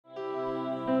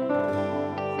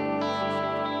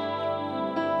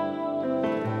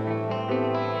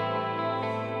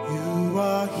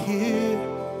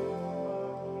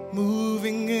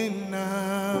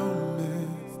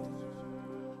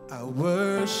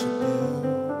worship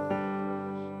you.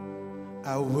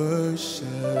 I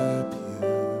worship you.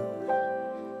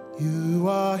 You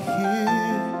are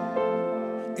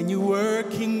here and you're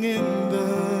working in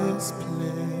this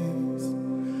place.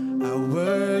 I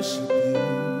worship you.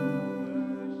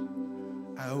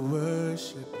 I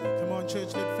worship you. Come on,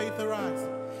 church, let faith arise.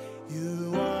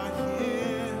 You are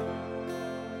here,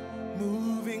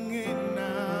 moving in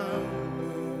our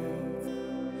midst.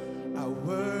 I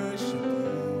worship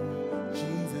you,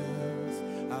 Jesus.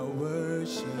 I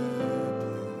worship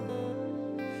you,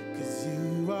 'cause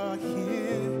you are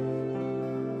here,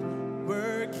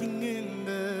 working in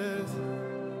this,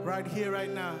 right here,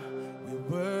 right now. We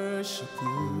worship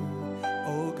you,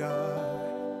 oh God.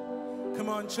 Come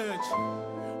on, church.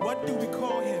 What do we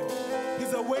call him?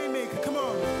 He's a way maker. Come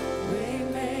on.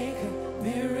 Waymaker,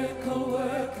 miracle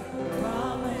worker,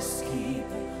 promise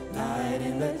keeper, light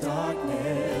in the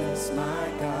darkness, my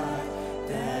God,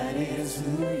 that is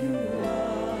who you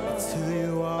are. It's who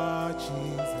you are,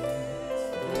 Jesus.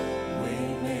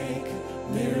 Waymaker,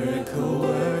 miracle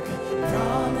worker,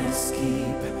 promise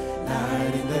keeper,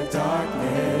 light in the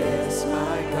darkness,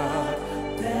 my God,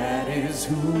 that is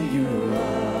who you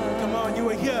are. Come on, you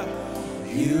are here.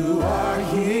 You are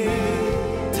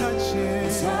here,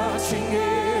 touching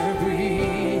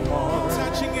every heart,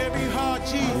 touching every heart,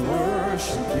 Jesus.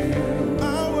 worship you,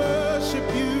 I worship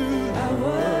you. I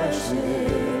worship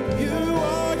You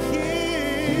are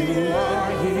here. you.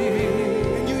 Are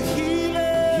here, And you're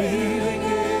healing. healing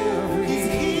every He's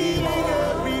healing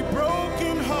heart. every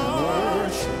broken heart.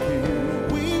 Worship you,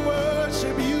 We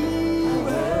worship you.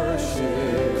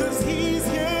 worship. 'Cause he's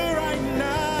here right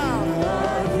now. You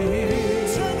are here,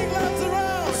 Turning lives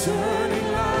around. turning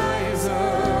lives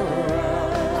around.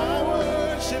 I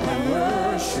worship I you.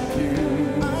 worship you,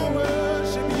 I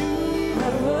worship you.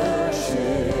 I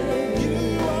worship. You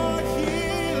are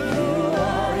here, You Lord.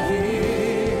 are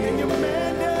here, And your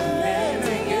mandate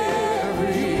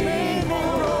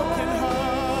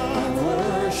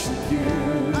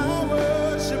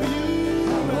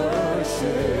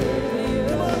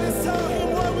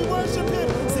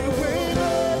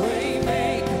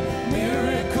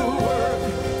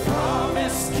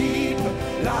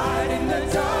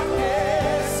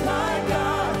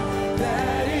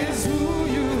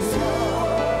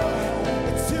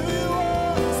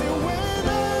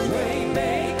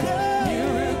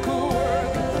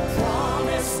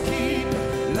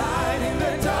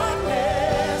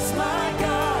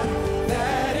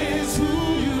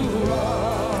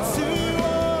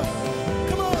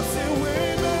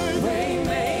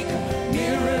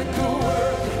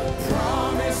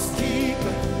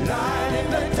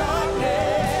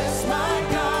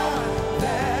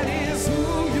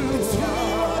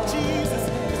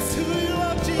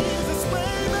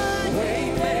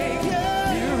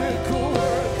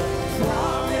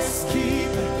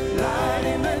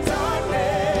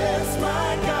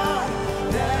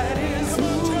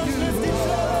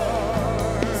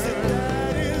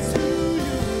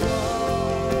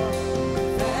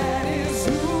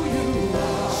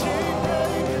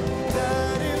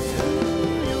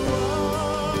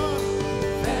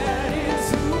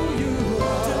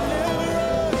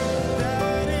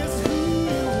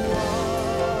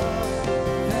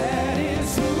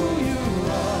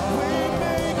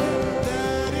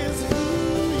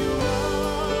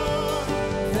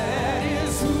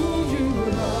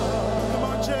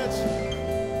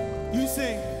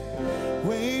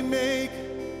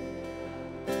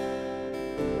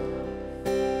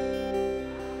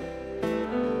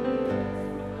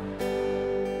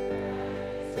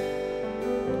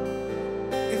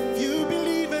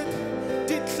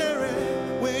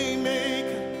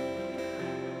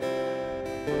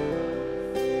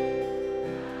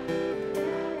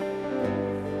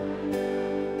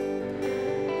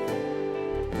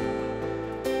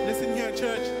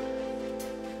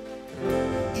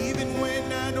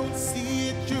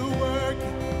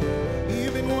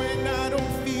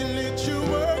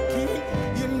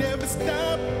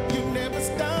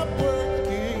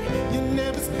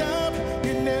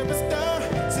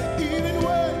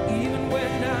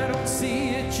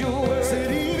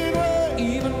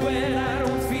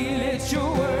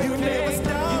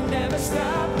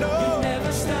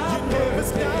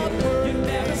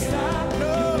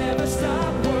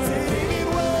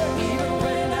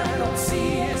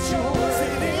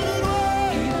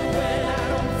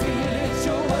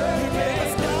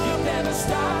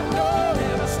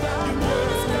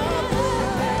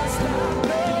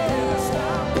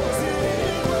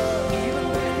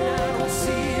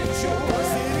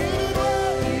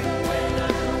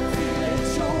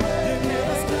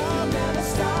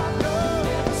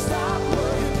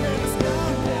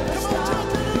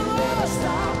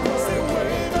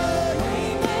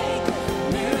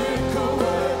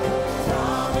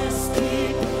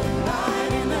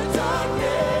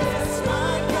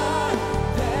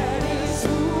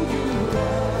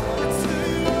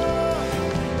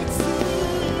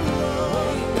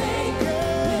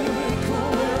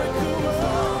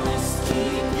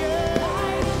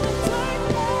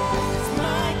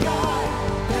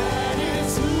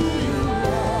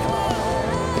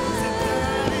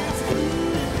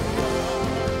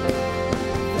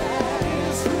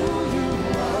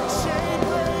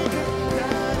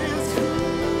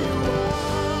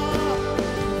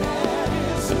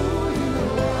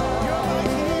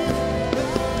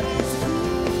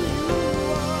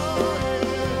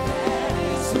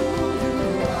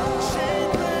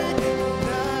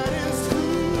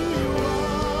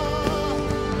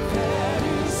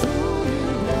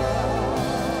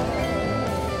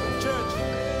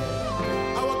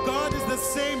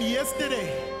same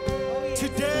yesterday,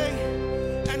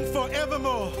 today, and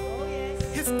forevermore.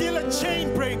 He's still a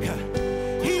chain breaker.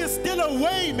 He is still a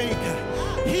way maker.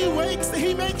 He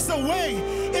makes a way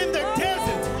in the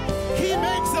desert. He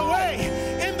makes a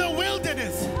way in the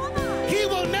wilderness. He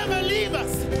will never leave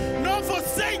us nor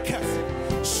forsake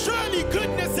us. Surely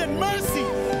goodness and mercy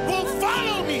will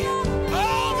follow me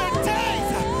all the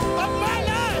days of my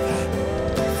life.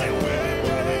 Say, way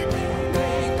make,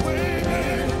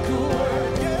 good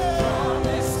work,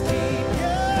 promise keep,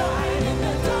 light in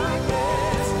the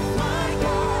darkness, my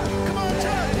God. Come on,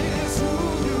 church.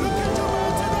 Look at your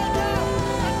mountain right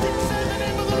now. I think say the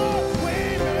name of the Lord.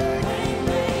 Way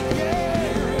make,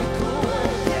 miracle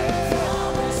work,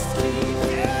 promise keep,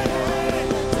 light in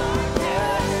the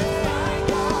darkness, my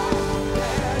God.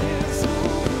 That is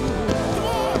who you are.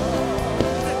 Come on.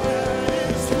 That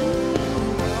is who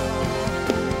you are.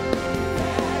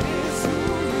 That is who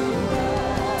you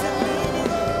are.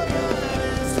 Deliverer, that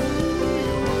is who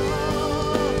you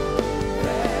are.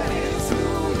 That is who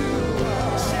you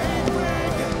are. Chain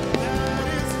breaker, that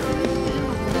is who you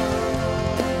are.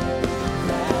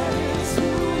 That is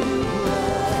who you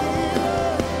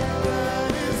are.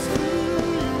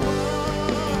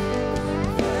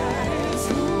 That is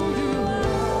who you are.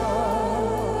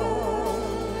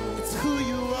 It's who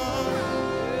you are.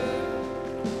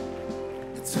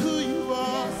 It's who you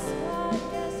are.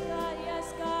 Yes, God,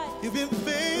 yes, God. You've been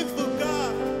faithful,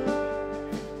 God.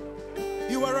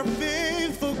 You are a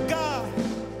faithful God.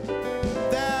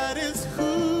 That is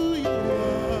who you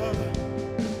are.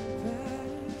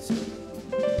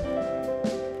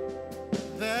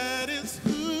 That is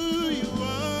who you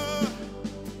are.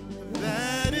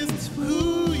 That is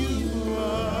who you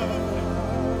are.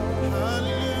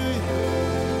 Hallelujah.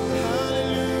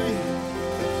 Hallelujah.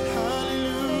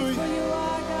 Hallelujah. Faithful you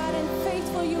are, God, and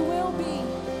faithful you will be.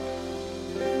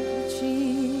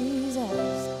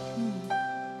 Jesus.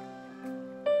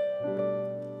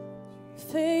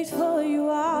 Faithful you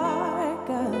are,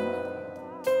 God.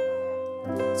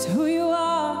 It's who you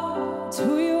are. It's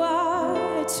who you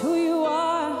are. It's who you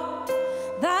are.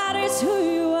 That is who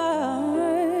you are,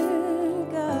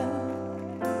 God.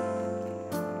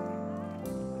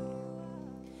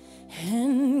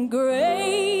 And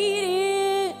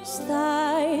great is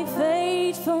thy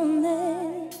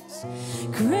faithfulness.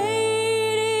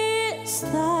 Great is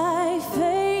thy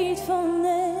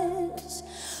faithfulness.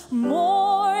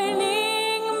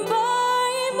 Morning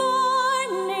by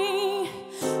morning,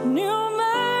 new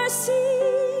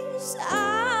mercies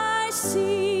I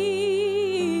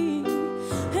see.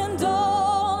 And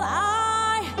all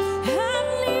I have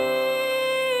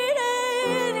needed,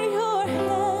 your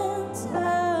hands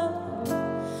have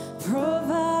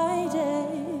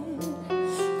provided.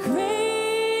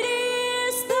 Great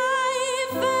is thy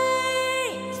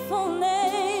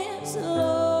faithfulness,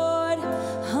 Lord,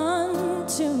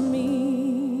 unto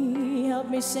me. Help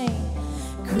me sing.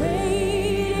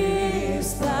 Great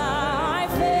is thy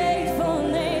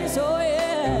faithfulness, oh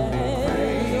yeah.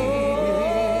 Great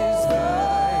is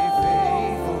thy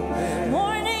faithfulness.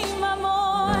 Morning by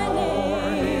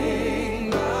morning,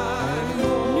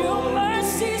 new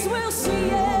mercies we'll see,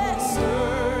 yes.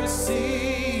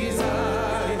 Mercies I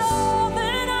And all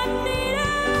that I've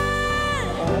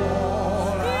needed,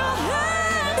 your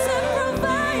hands have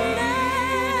provided.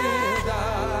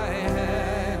 thy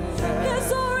hand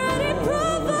Has already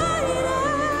provided.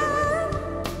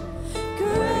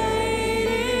 Great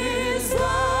is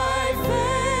thy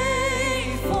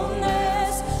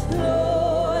faithfulness,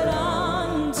 Lord,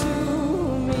 unto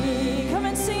me. Come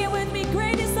and sing it with me.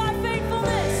 Great is thy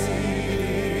faithfulness.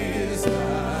 is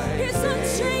thy It's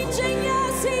unchanging,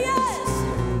 yes, he is.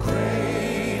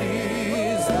 great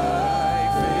is thy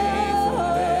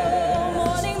faithfulness.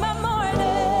 Morning by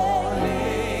morning,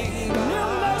 new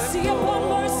mercy upon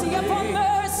mercy upon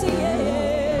mercy,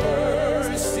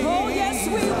 yes. Oh, yes,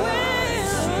 we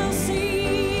will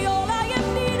see all I have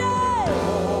needed.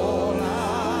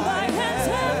 Thy hands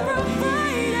have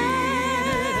provided.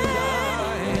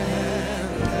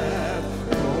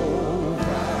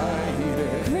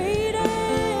 Great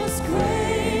is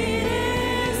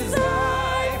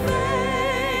thy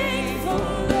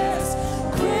faithfulness.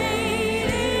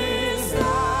 Great is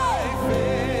thy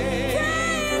faithfulness.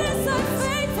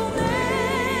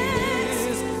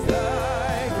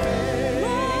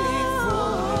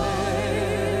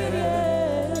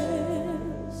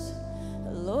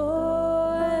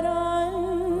 Lord,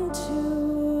 unto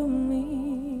me.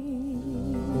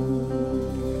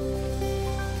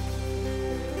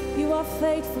 You are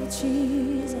faithful,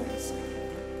 Jesus.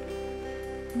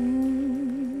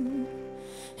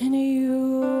 And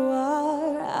you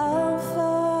are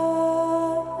Alpha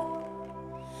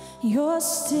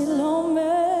still Omega.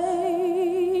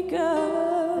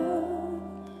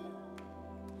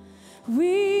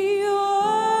 We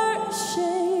worship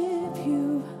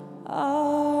you,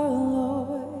 our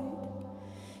Lord.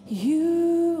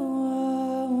 You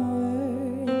are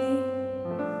worthy.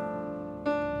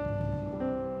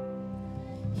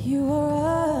 You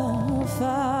are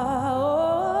Alpha.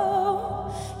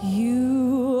 Oh,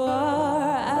 you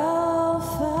are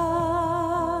Alpha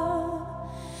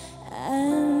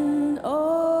and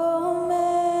Omega.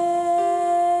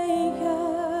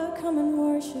 Come and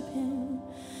worship him.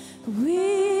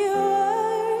 We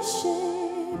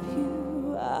worship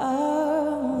you,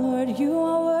 our Lord. You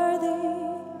are worthy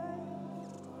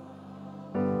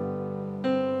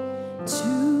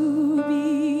to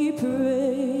be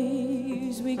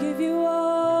praised. We give you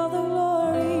all the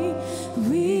glory.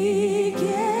 We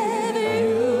give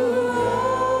you all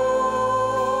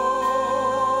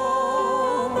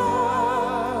the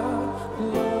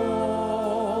glory.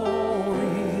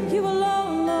 You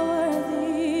alone are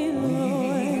worthy, Lord.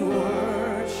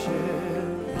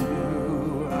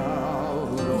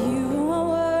 You are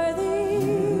worthy.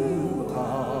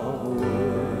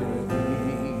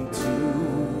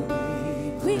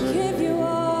 We give you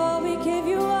all, we give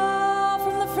you all,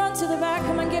 from the front to the back.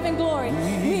 Come on, give him glory.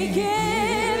 We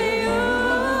give you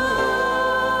all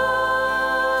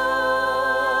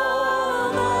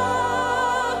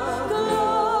the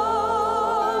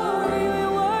glory. We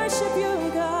worship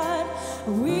you, God.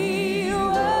 We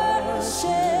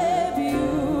worship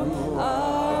you,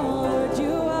 our Lord.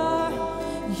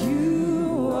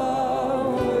 You are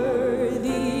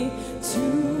worthy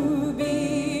to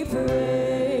be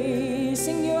praised.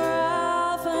 Sing, you are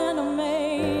Alpha and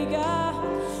Omega,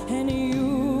 and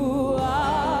you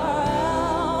are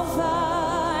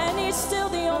Alpha, and he's still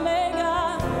the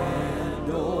Omega.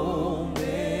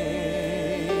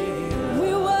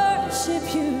 We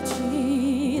worship you,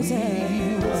 Jesus.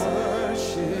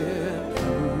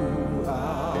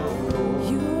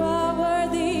 You are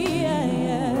worthy,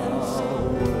 yes.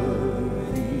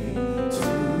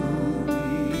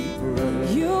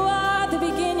 You are the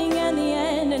beginning and the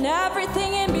end, and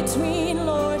everything in between,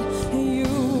 Lord. You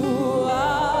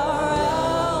are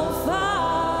Alpha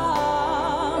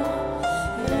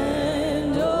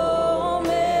and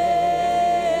Omega.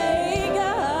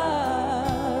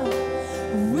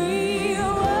 We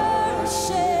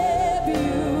worship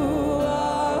you,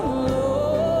 our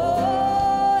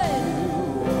Lord.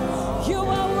 You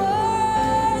are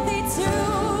worthy to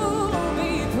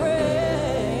be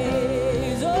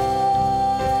praised.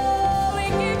 Oh, we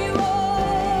give you all.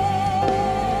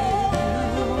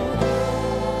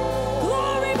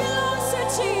 Glory belongs to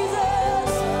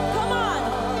Jesus. Come on.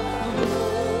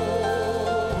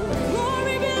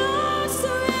 Glory belongs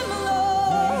to him,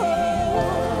 Lord.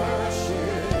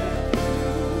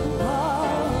 Oh,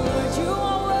 Lord, you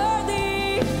are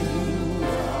worthy.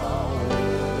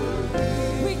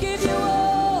 We give you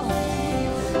all.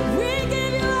 We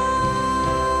give you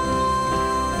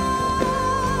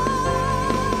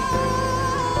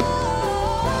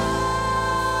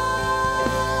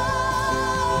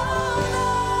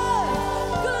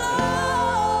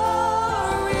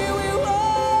glory. We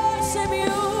worship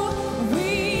you. We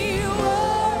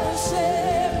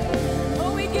worship.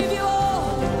 Oh, we give you all.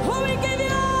 Oh, we give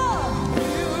you all.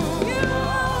 You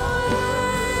are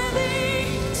worthy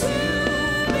to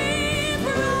be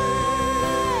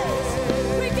praised.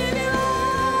 We give you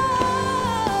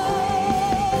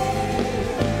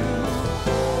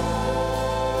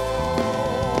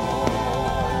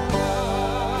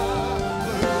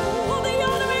all the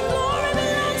honor and glory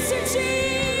belongs to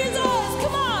Jesus.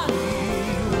 Come on.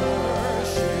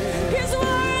 He's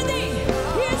worthy.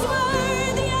 He's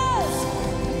worthy, yes.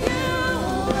 You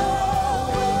are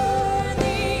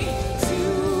worthy to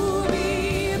be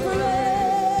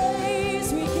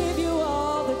praised. We give you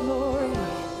all the glory.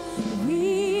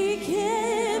 We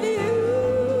give you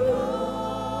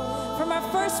from our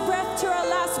first breath to our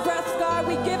last breath, God,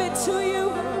 we give it to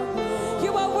you.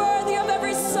 You are worthy of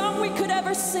every song we could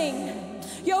ever sing.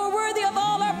 You are worthy of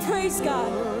all our praise,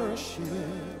 God.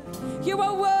 You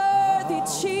are worthy,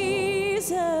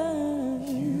 Jesus.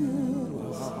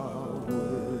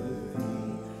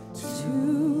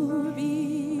 To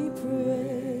be praised.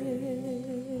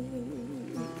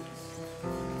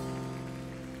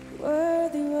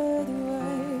 Worthy, worthy,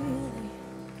 worthy.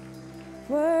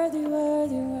 Worthy,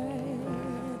 worthy,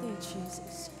 worthy,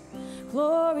 Jesus.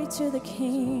 Glory to the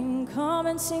King. Come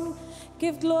and sing.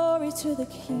 Give glory to the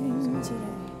King today.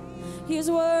 He is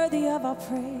worthy of our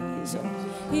praise.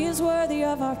 He is worthy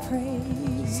of our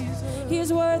praise. He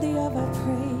is worthy of our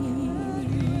praise.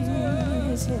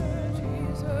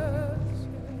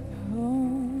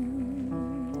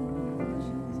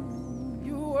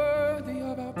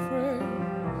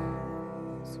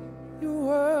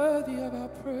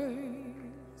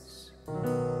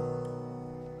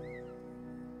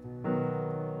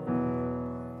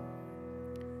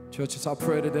 Church, it's our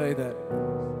prayer today that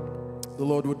the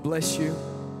Lord would bless you,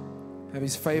 have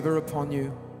His favor upon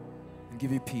you, and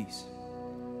give you peace.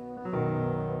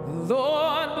 The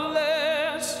Lord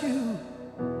bless you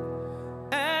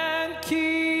and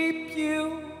keep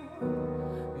you,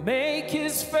 make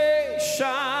His face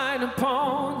shine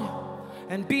upon you,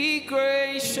 and be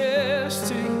gracious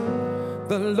to you.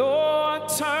 The Lord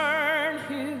turn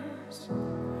His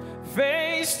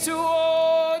face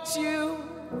towards you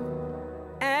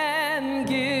and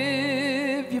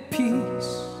give you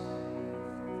peace.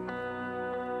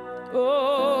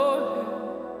 Oh,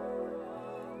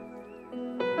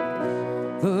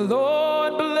 the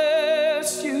Lord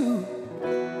bless you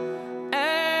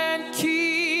and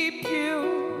keep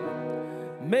you,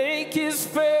 make His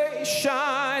face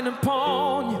shine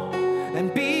upon you,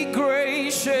 and be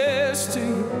gracious to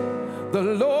you. The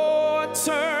Lord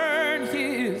turn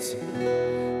His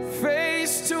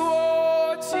face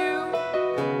towards you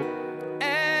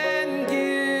and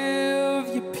give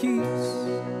you peace.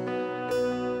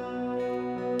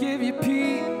 Give you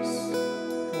peace.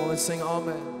 Come on, let's sing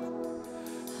Amen.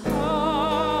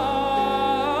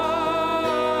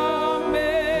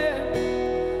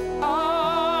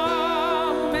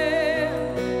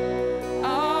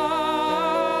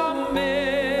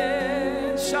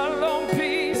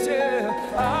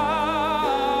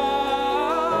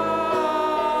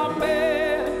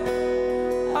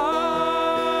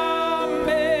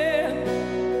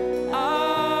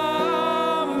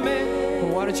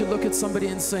 Look at somebody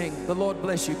and sing, the Lord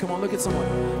bless you. Come on, look at someone.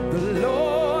 The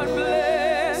Lord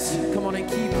bless you. Come on and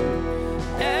keep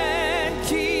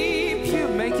you.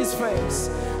 Make His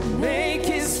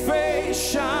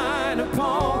face shine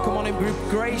upon. Come on and be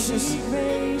gracious.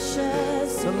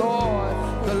 The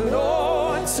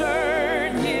Lord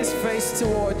turn His face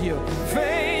toward you.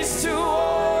 Face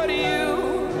toward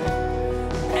you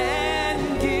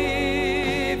and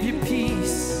give you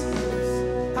peace.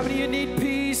 How many of you need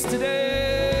peace today?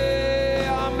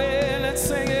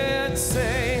 Sing it,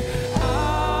 say Amen,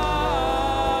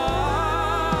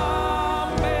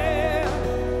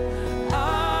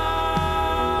 Amen,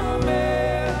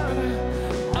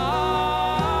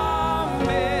 Amen,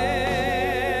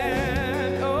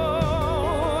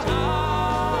 oh,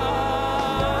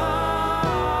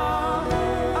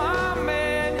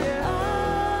 Amen, yeah.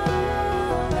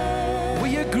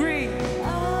 We agree.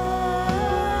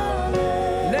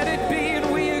 Let it be,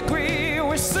 and we agree.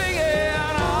 We're singing.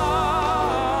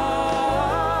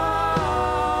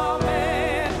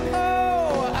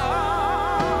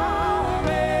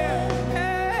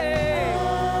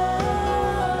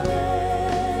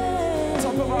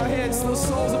 Those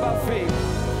souls of our faith.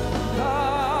 Amen.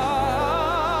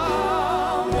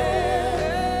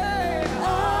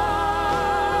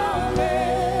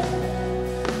 Amen.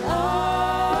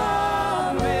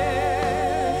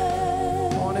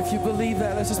 Amen. Come on, if you believe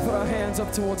that, let's just put our hands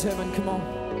up towards heaven. Come on.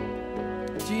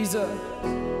 Jesus.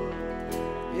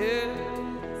 Yeah.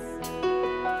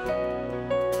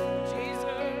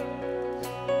 Jesus.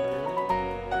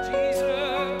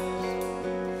 Jesus.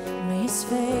 May His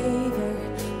favor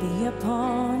be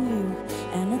upon you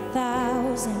and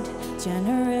 1,000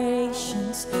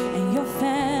 generations, and your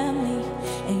family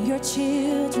and your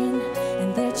children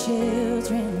and their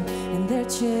children and their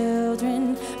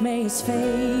children. May His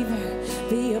favor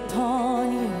be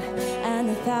upon you and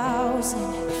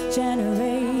 1,000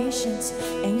 generations,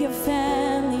 and your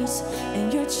families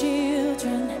and your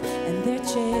children and their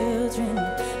children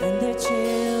and their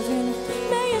children.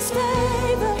 May His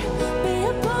favor be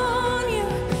upon you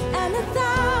and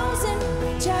 1,000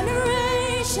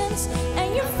 generations,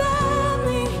 and your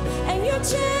family and your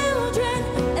children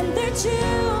and their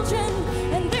children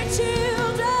and their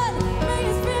children. May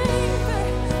His favor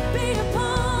be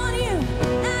upon you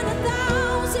and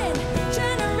 1,000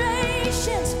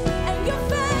 generations, and your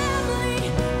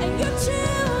family and your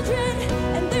children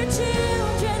and their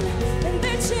children and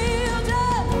their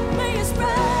children. May His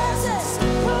presence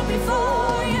go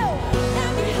before you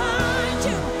and behind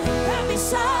you and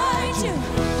beside you,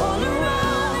 all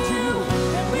around you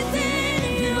and within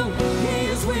you. He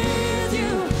is with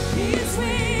you. He is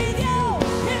with you.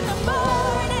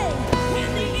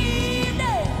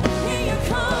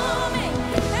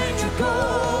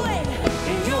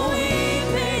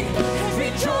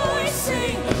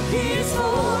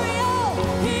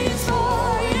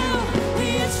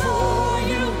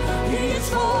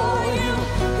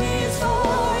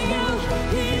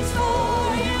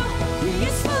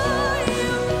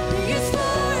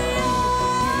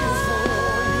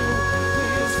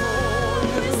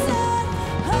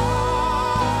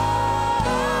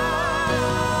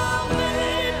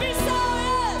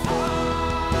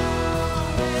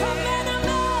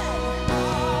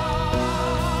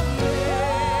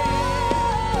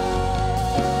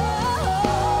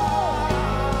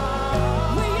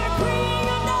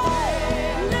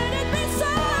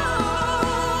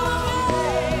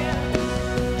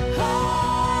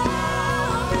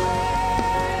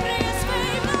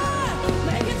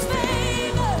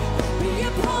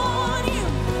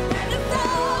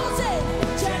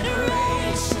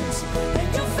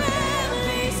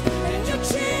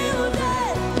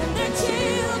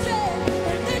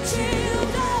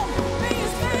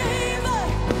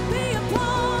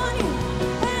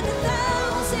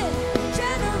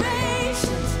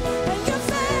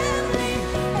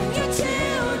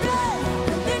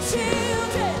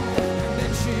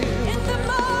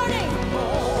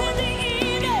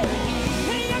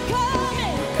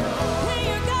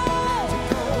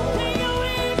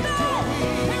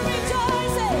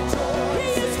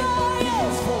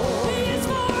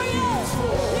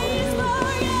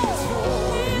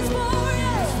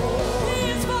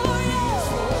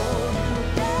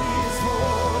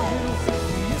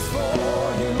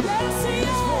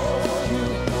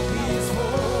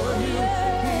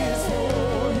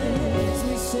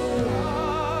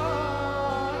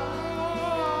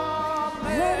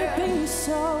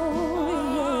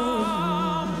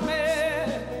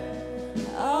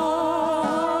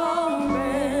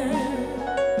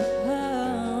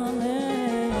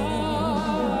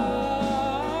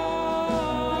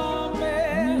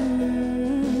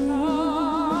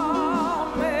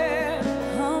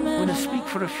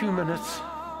 few minutes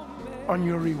on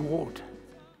your reward.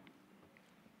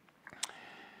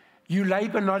 You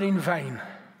labor not in vain.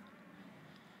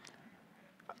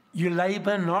 You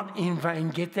labor not in vain.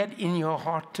 Get that in your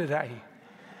heart today.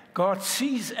 God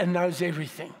sees and knows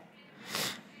everything.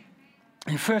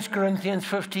 In 1 Corinthians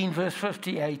 15, verse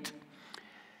 58,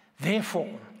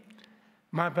 therefore,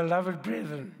 my beloved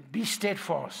brethren, be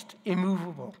steadfast,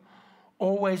 immovable,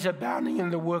 always abounding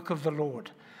in the work of the Lord,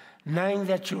 knowing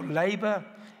that your labor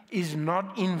is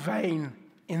not in vain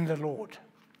in the Lord.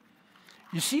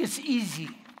 You see, it's easy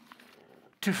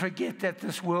to forget that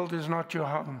this world is not your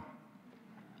home.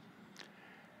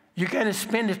 You're going to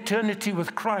spend eternity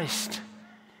with Christ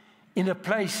in a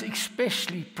place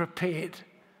especially prepared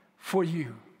for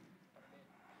you.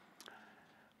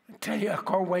 I tell you, I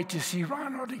can't wait to see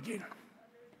Reinhard again.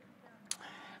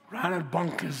 Reinhard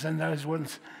Bonkers and those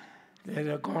ones that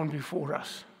are gone before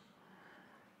us.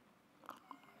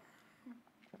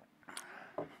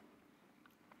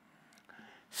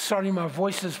 Sorry, my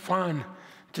voice is fine.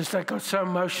 Just I got so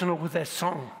emotional with that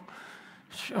song.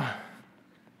 Sure.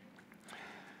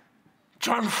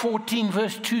 John 14,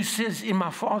 verse 2 says, in my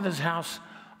Father's house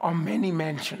are many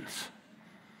mansions.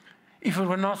 If it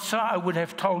were not so, I would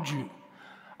have told you.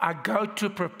 I go to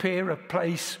prepare a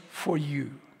place for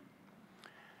you.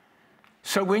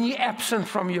 So when you're absent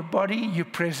from your body, you're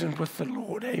present with the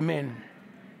Lord. Amen.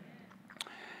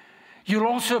 You'll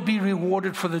also be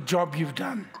rewarded for the job you've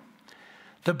done.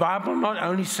 The Bible not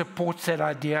only supports that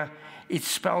idea, it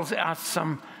spells out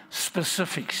some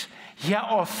specifics. Here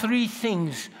are 3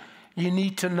 things you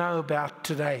need to know about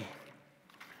today.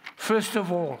 First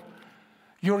of all,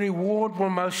 your reward will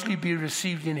mostly be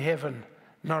received in heaven,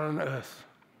 not on earth.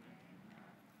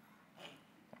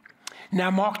 Now,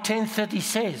 Mark 10:30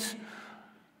 says,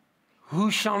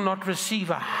 who shall not receive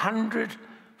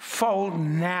 100-fold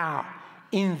now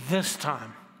in this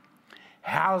time?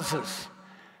 Houses,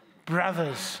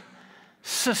 brothers,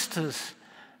 sisters,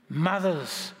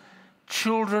 mothers,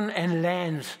 children, and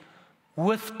lands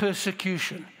with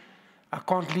persecution. I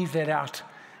can't leave that out.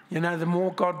 You know, the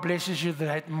more God blesses you,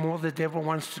 the more the devil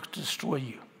wants to destroy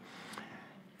you.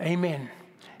 Amen.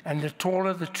 And the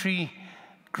taller the tree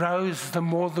grows, the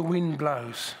more the wind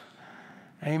blows.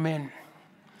 Amen.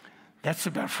 That's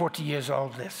about 40 years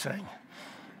old, that saying.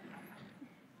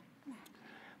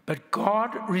 But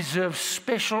God reserves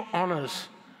special honors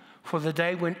for the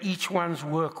day when each one's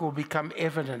work will become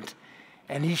evident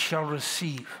and he shall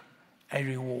receive a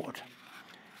reward.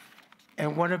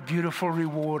 And what a beautiful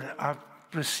reward I've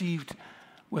received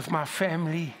with my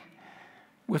family,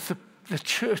 with the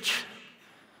church.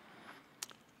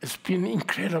 It's been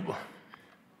incredible.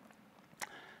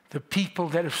 The people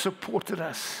that have supported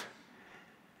us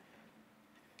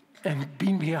and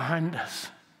been behind us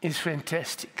is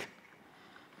fantastic.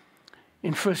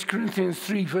 In 1 Corinthians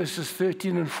 3, verses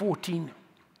 13 and 14,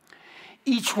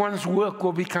 each one's work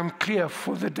will become clear,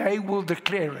 for the day will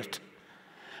declare it,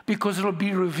 because it'll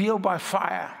be revealed by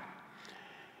fire.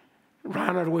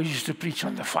 Reinhard always used to preach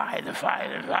on the fire, the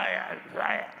fire, the fire, the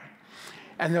fire.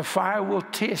 And the fire will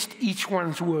test each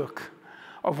one's work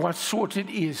of what sort it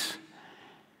is.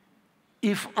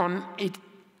 If on it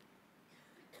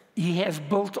he has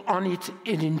built on it,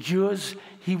 it endures,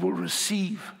 he will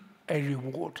receive a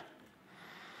reward.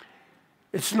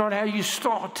 It's not how you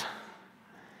start,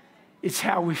 it's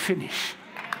how we finish.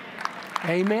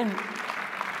 Amen.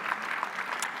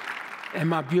 And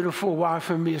my beautiful wife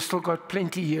and me have still got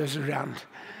plenty of years around.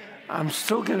 I'm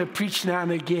still going to preach now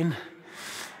and again,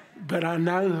 but I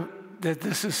know that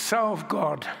this is so of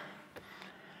God.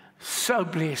 So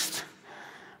blessed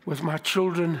with my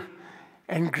children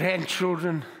and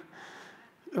grandchildren.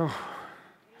 Oh,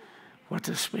 what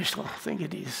a special thing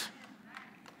it is.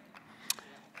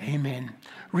 Amen.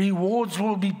 Rewards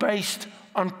will be based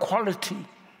on quality,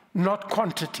 not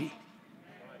quantity.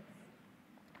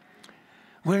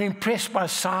 We're impressed by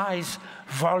size,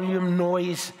 volume,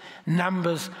 noise,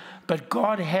 numbers, but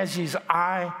God has his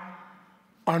eye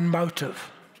on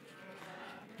motive.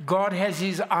 God has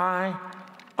his eye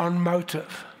on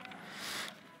motive.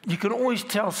 You can always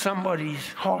tell somebody's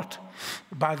heart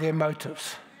by their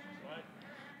motives.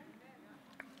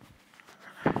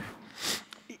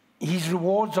 His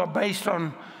rewards are based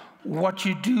on what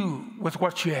you do with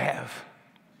what you have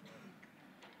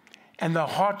and the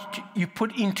heart you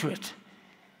put into it.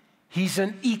 He's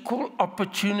an equal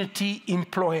opportunity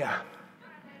employer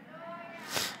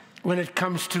when it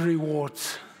comes to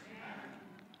rewards.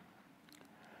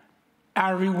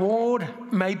 Our reward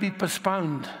may be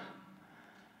postponed,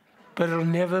 but it'll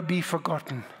never be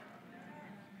forgotten.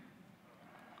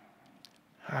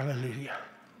 Hallelujah.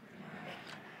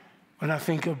 When I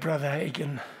think of Brother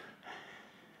Hagin,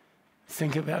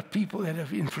 think about people that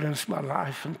have influenced my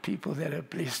life and people that have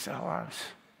blessed our lives.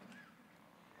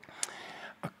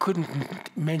 I couldn't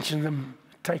mention them,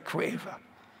 take forever.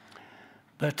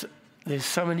 But there's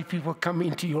so many people come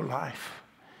into your life.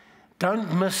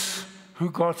 Don't miss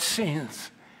who God sends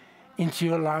into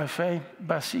your life, eh,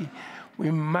 Bassi?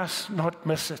 We must not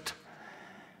miss it.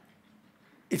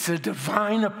 It's a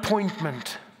divine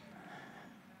appointment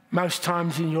most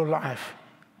times in your life.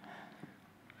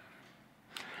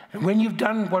 And when you've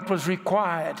done what was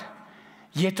required,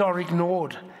 yet are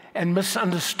ignored and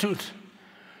misunderstood,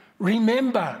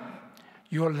 remember,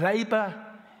 your labor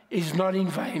is not in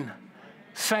vain.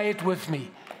 Say it with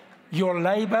me. Your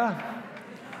labor,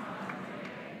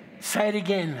 say it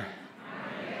again.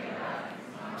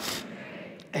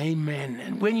 Amen.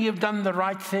 And when you have done the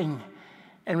right thing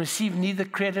and received neither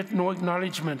credit nor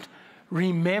acknowledgement,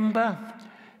 remember,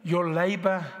 your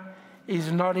labor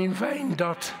is not in vain.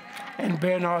 Dot and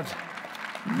Bernard,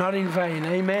 not in vain.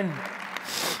 Amen.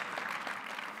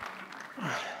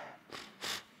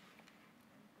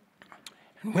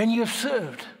 And when you have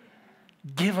served,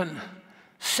 given,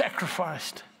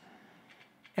 sacrificed,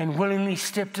 and willingly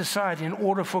stepped aside in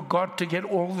order for God to get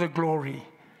all the glory,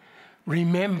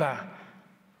 remember,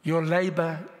 your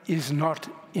labor is not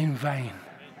in vain.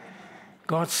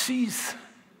 God sees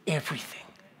everything.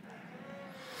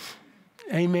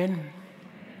 Amen.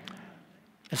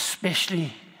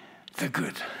 Especially the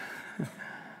good.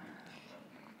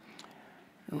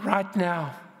 Right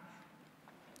now,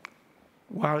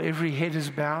 while every head is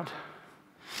bowed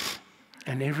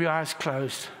and every eye is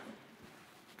closed,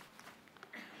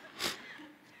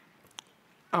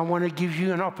 I want to give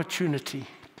you an opportunity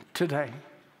today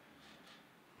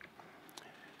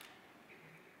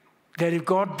that if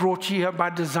God brought you here by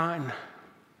design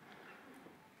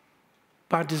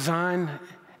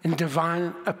and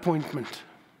divine appointment,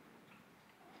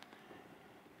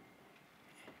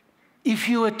 if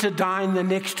you were to die in the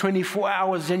next 24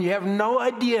 hours and you have no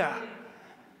idea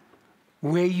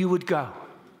where you would go,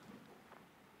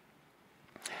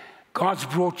 God's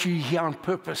brought you here on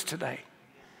purpose today.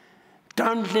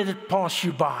 Don't let it pass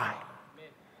you by.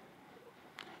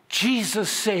 Jesus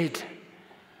said,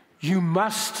 you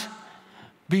must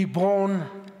be born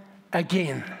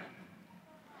again.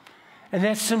 And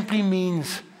that simply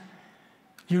means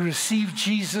you receive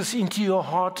Jesus into your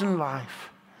heart and life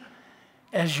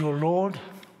as your Lord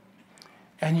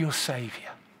and your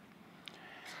Savior.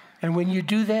 And when you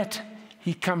do that,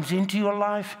 He comes into your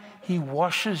life, He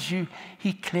washes you,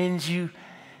 He cleanses you,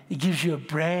 He gives you a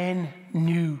brand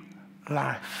new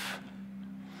life.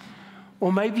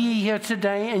 Or maybe you're here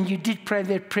today and you did pray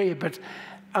that prayer, but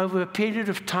over a period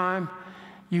of time,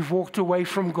 you've walked away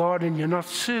from God and you're not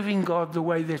serving God the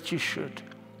way that you should.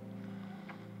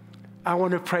 I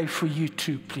want to pray for you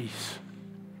too, please.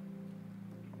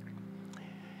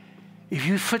 If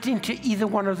you fit into either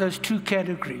one of those two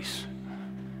categories,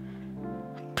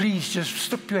 please just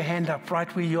slip your hand up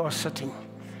right where you are sitting.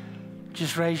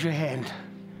 Just raise your hand.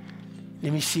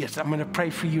 Let me see it. I'm going to pray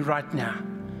for you right now.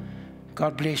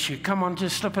 God bless you. Come on,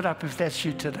 just slip it up if that's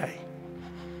you today.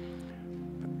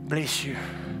 Bless you.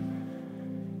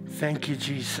 Thank you,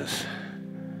 Jesus.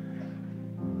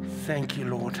 Thank you,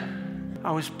 Lord.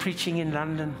 I was preaching in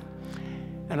London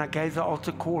and I gave the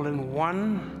altar call, and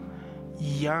one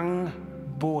young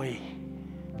boy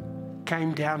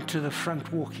came down to the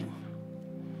front walking.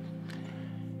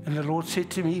 And the Lord said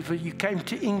to me, if you came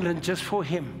to England just for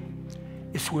him,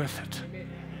 it's worth it.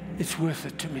 It's worth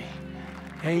it to me.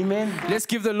 Amen. Let's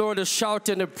give the Lord a shout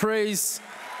and a praise.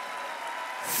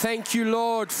 Thank you,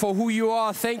 Lord, for who you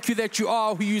are. Thank you that you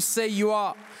are who you say you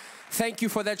are. Thank you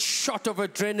for that shot of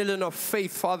adrenaline of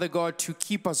faith, Father God, to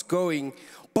keep us going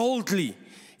boldly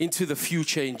into the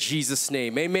future in Jesus'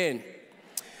 name. Amen.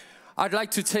 I'd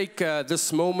like to take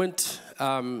this moment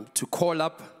to call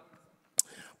up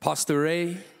Pastor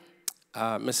Ray,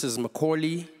 Mrs.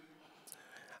 McCauley,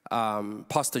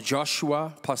 Pastor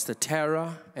Joshua, Pastor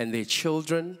Tara, and their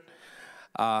children.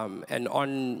 And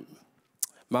on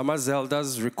Mama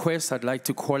Zelda's request, I'd like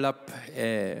to call up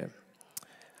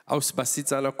Aus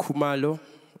Basitsana Kumalo,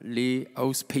 Le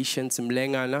Aus Patience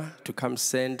Mlengana, to come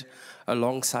stand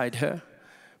alongside her.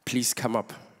 Please come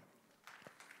up.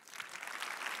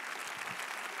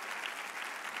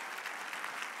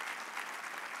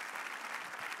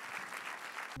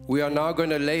 We are now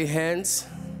going to lay hands.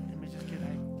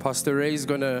 Pastor Ray is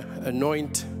going to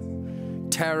anoint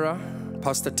Tara,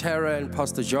 Pastor Tara and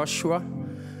Pastor Joshua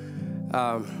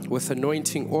with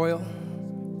anointing oil.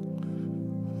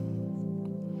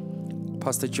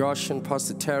 Pastor Josh and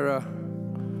Pastor Tara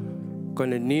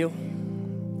going to kneel.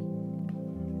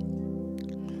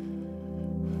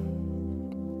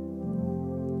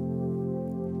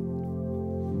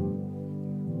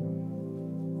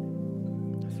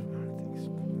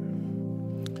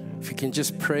 can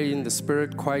just pray in the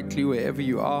Spirit quietly wherever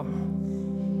you are.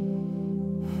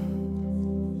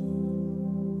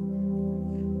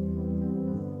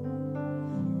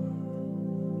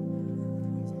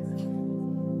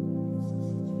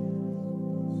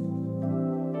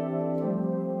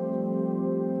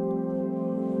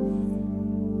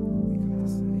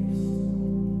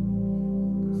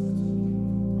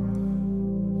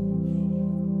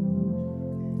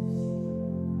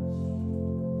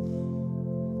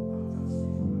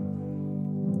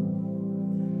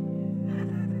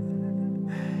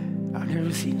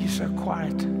 Never seen you so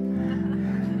quiet.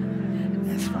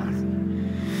 That's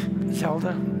fine.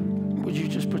 Zelda, would you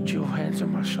just put your hands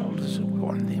on my shoulders? We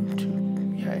want them to.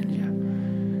 Yeah, and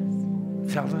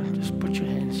yeah. Zelda, just put your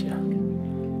hands here.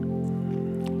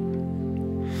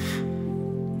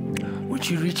 Would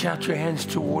you reach out your hands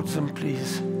towards them,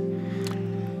 please?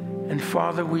 And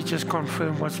Father, we just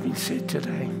confirm what's been said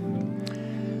today.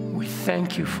 We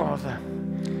thank you, Father,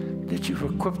 that you've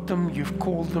equipped them, you've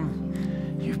called them,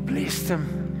 you've blessed them,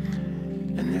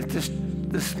 and that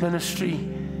this ministry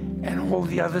and all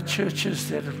the other churches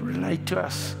that relate to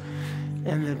us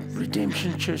and the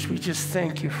Redemption Church, we just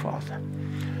thank you, Father,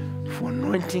 for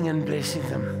anointing and blessing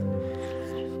them,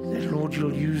 that, Lord,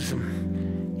 you'll use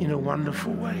them in a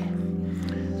wonderful way.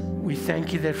 We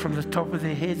thank you that from the top of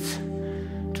their heads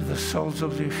to the soles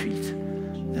of their feet,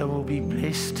 they will be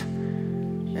blessed,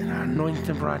 and I anoint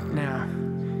them right now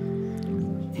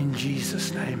in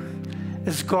Jesus' name.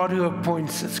 It's God who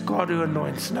appoints, it's God who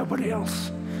anoints, nobody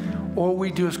else. All we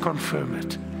do is confirm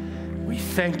it. We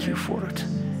thank you for it.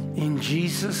 In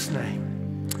Jesus' name,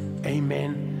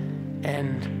 amen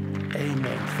and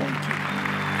amen. Thank you.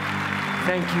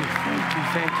 Thank you, thank you,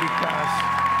 thank you, guys.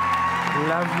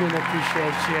 Love you and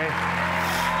appreciate you.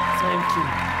 Thank you.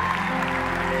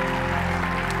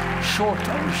 Short,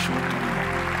 I was short on that.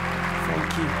 Thank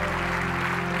you.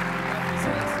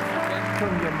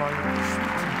 Come here, my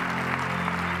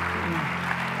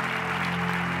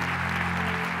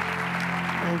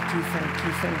Thank you, thank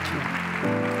you, thank you.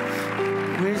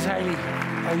 Where's Hailey?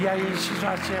 Oh, yeah, she's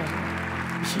right here.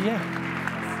 Is she here?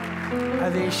 Oh,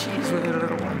 there she is with her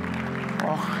little one.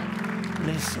 Oh,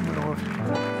 bless him, Lord.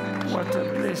 What a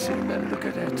blessing, man. Look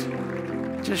at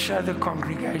that. Just show the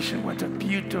congregation what a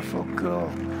beautiful girl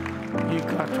you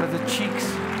got with the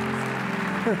cheeks.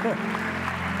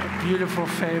 A beautiful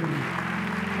family.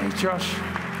 Hey, Josh,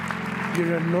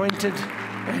 you're anointed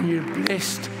and you're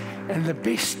blessed. And the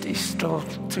best is still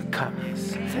to come.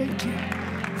 Thank you.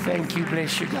 Thank you.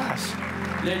 Bless you guys.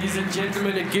 Ladies and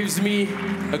gentlemen, it gives me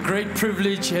a great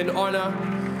privilege and honor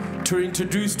to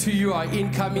introduce to you our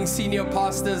incoming senior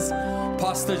pastors,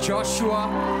 Pastor Joshua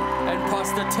and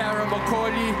Pastor Tara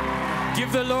McCauley.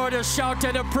 Give the Lord a shout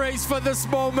and a praise for this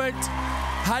moment.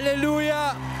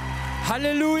 Hallelujah.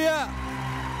 Hallelujah.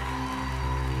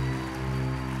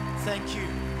 Thank you.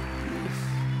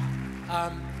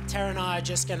 Tara and I are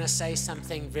just going to say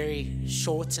something very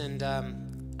short. And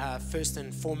first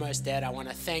and foremost, Dad, I want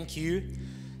to thank you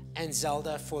and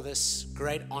Zelda for this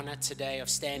great honor today of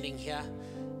standing here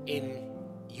in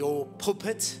your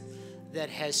pulpit that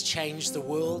has changed the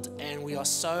world. And we are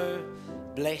so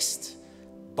blessed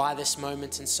by this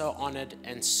moment and so honored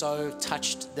and so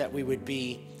touched that we would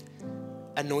be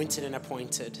anointed and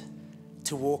appointed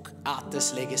to walk out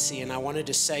this legacy. And I wanted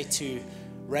to say to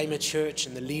Rhema Church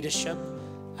and the leadership,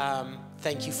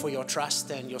 thank you for your trust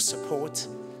and your support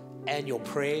and your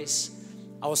prayers.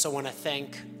 I also want to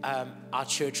thank our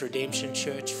church, Redemption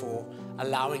Church, for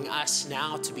allowing us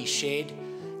now to be shared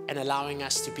and allowing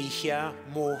us to be here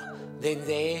more than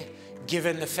there,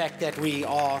 given the fact that we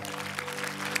are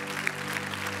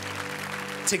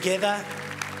together.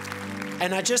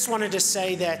 And I just wanted to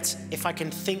say that if I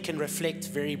can think and reflect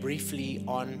very briefly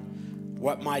on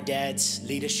what my dad's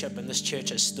leadership in this church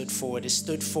has stood for, it has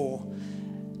stood for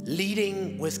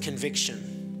leading with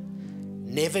conviction,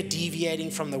 never deviating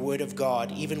from the word of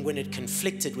God, even when it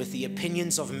conflicted with the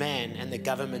opinions of man and the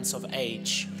governments of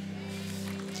age.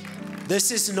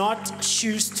 This is not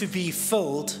shoes to be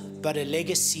filled, but a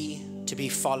legacy to be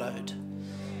followed.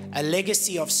 A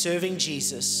legacy of serving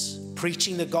Jesus,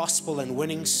 preaching the gospel and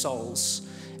winning souls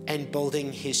and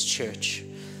building his church.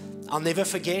 I'll never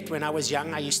forget when I was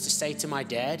young, I used to say to my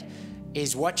dad,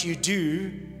 is what you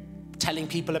do telling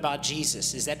people about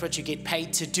Jesus? Is that what you get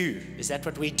paid to do? Is that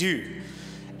what we do?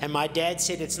 And my dad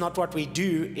said, it's not what we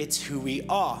do, it's who we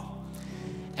are.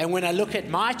 And when I look at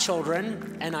my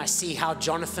children and I see how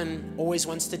Jonathan always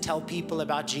wants to tell people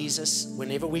about Jesus,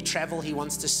 whenever we travel, he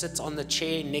wants to sit on the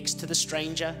chair next to the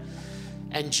stranger.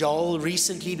 And Joel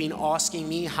recently been asking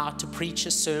me how to preach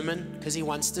a sermon because he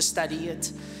wants to study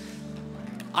it.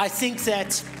 I think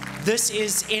that This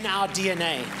is in our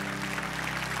DNA.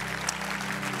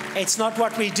 It's not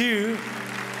what we do,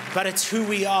 but it's who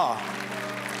we are.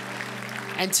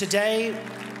 And today,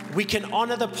 we can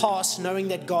honor the past knowing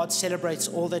that God celebrates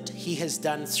all that He has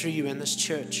done through you in this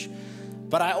church.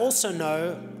 But I also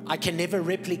know I can never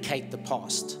replicate the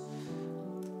past.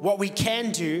 What we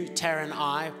can do, Tara and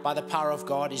I, by the power of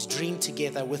God, is dream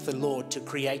together with the Lord to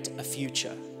create a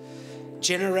future,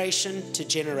 generation to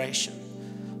generation,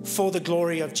 for the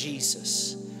glory of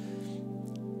Jesus.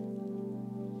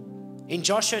 In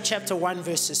Joshua chapter 1,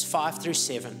 verses 5 through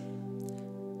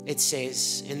 7, it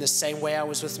says, "In the same way I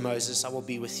was with Moses, I will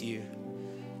be with you.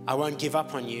 I won't give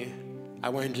up on you. I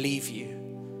won't leave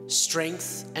you.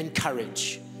 Strength and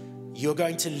courage. You're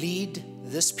going to lead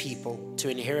this people to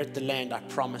inherit the land I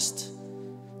promised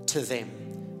to them.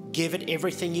 Give it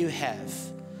everything you have,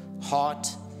 heart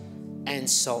and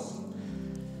soul."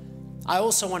 I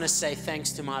also want to say thanks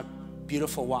to my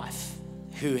beautiful wife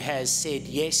who has said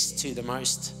yes to the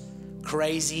most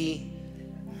crazy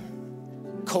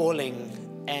calling,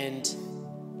 and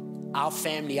our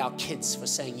family, our kids, for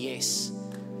saying yes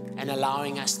and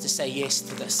allowing us to say yes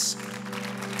to this.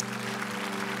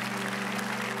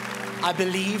 I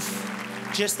believe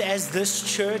just as this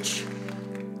church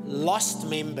lost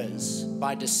members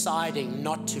by deciding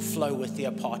not to flow with the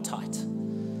apartheid,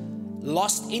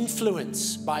 lost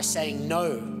influence by saying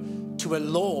no to a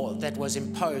law that was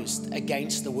imposed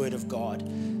against the word of God,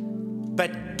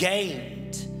 but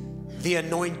gained the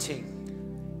anointing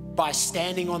by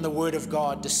standing on the word of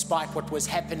God despite what was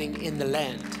happening in the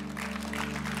land.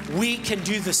 We can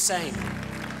do the same,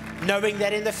 knowing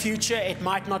that in the future it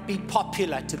might not be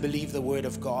popular to believe the word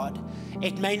of God.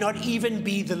 It may not even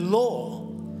be the law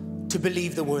to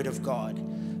believe the word of God,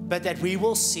 but that we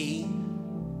will see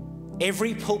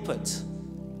every pulpit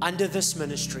under this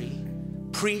ministry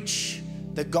preach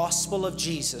the gospel of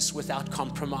Jesus without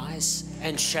compromise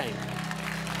and shame.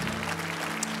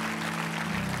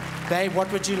 Babe,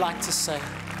 what would you like to say?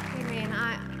 Amen.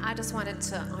 I just wanted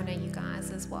to honor you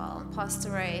guys as well.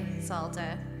 Pastor Ray,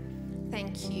 Zelda,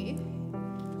 thank you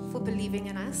for believing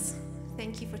in us.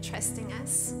 Thank you for trusting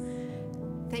us.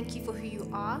 Thank you for who you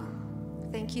are.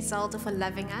 Thank you, Zelda, for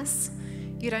loving us.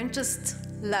 You don't just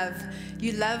love,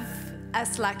 you love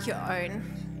us like your own.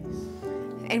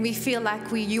 And we feel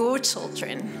like we're your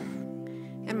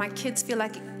children. And my kids feel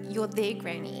like you're their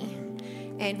granny.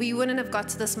 And we wouldn't have got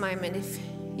to this moment if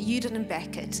you didn't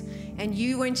back it and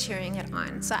you weren't cheering it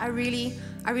on. So I really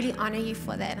honor you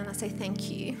for that, and I say thank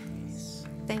you.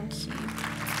 Thank you.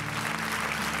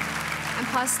 And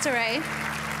Pastor Ray,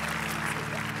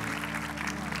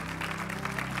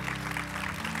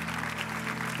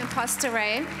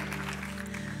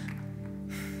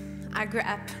 I grew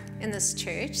up in this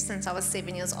church since I was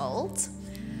 7 years old.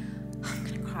 I'm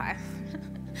gonna cry.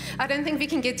 I don't think we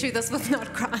can get through this with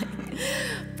not crying.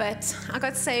 But I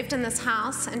got saved in this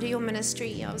house under your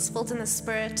ministry. I was filled in the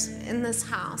Spirit in this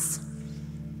house.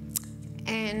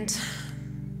 And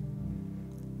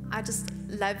I just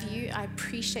love you. I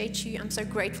appreciate you. I'm so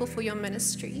grateful for your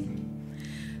ministry.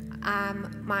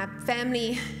 My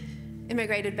family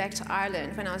immigrated back to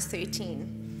Ireland when I was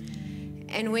 13.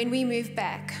 And when we moved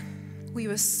back, we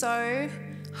were so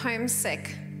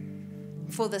homesick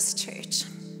for this church.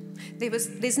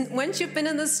 Once you've been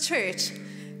in this church,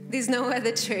 there's no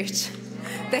other church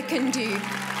that can do.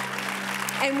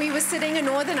 And we were sitting in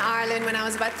Northern Ireland when I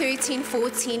was about 13,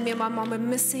 14. Me and my mom were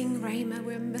missing Rhema.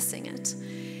 We were missing it.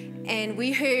 And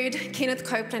we heard Kenneth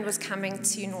Copeland was coming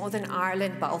to Northern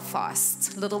Ireland,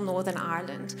 Belfast, little Northern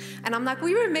Ireland. And I'm like,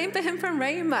 we remember him from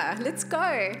Rhema. Let's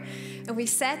go. And we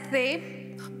sat there,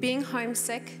 being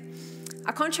homesick.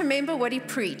 I can't remember what he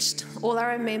preached. All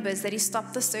I remember is that he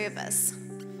stopped the service.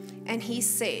 And he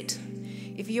said,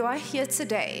 if you are here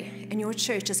today and your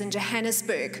church is in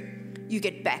Johannesburg, you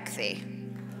get back there,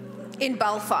 in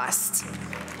Belfast.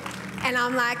 And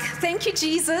I'm like, thank you,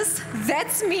 Jesus.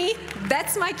 That's me.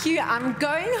 That's my cue. I'm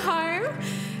going home.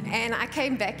 And I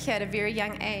came back here at a very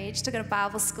young age to go to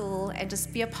Bible school and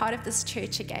just be a part of this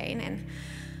church again.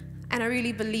 And I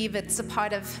really believe it's a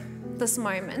part of this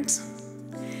moment.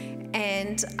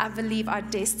 And I believe our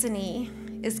destiny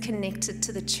is connected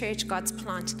to the church God's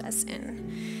planted us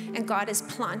in. And God has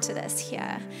planted us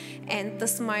here. And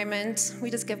this moment, we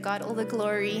just give God all the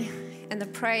glory and the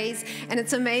praise. And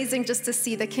it's amazing just to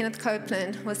see that Kenneth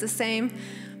Copeland was the same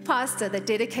pastor that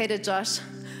dedicated Josh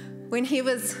when he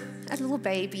was a little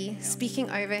baby,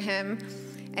 speaking over him.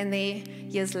 And there,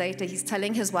 years later, he's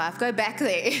telling his wife, go back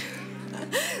there.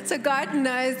 So God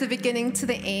knows the beginning to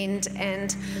the end.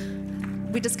 And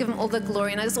we just give him all the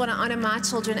glory. And I just want to honor my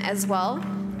children as well,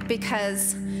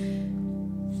 because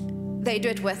they do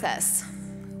it with us.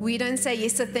 We don't say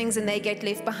yes to things and they get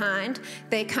left behind.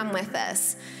 They come with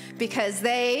us because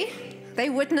they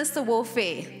witness the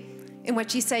warfare in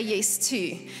what you say yes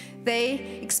to.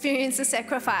 They experience the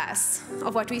sacrifice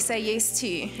of what we say yes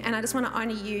to. And I just want to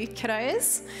honor you,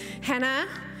 kiddos. Hannah,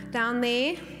 down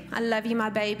there, I love you, my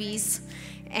babies.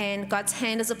 And God's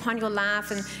hand is upon your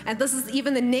life. And this is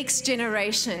even the next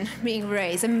generation being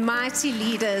raised, and mighty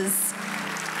leaders.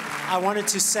 I wanted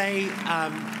to say,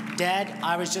 Dad,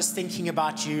 I was just thinking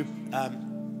about you,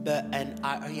 and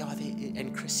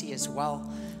Chrissy as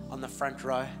well on the front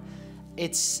row.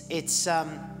 It's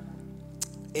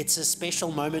a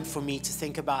special moment for me to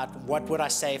think about what would I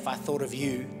say if I thought of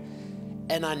you.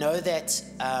 And I know that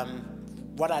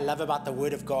what I love about the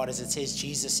Word of God is it says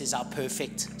Jesus is our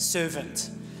perfect servant.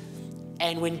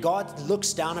 And when God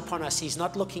looks down upon us, He's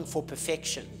not looking for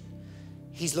perfection.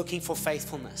 He's looking for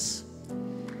faithfulness.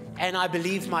 And I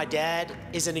believe my dad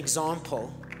is an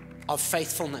example of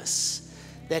faithfulness,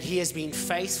 that he has been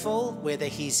faithful, whether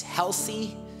he's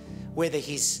healthy, whether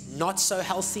he's not so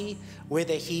healthy,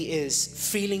 whether he is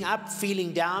feeling up,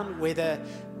 feeling down, whether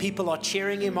people are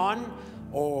cheering him on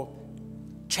or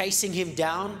chasing him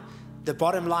down. The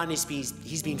bottom line is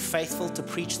he's been faithful to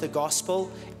preach the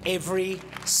gospel every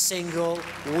single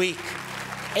week,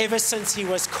 ever since he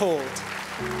was called,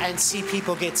 and see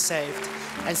people get saved.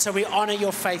 And so we honor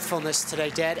your faithfulness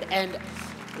today, Dad. And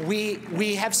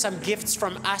we have some gifts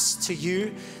from us to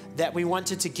you that we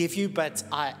wanted to give you, but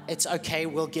it's okay.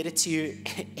 We'll get it to you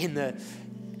in the...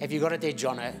 Have you got it there,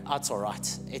 Jono? Oh, it's all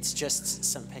right. It's just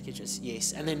some packages.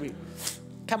 Yes. And then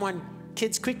come on,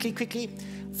 kids, quickly.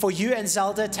 For you and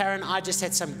Zelda, Tara and I just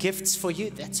had some gifts for you.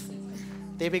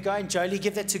 There we go. And Jolie,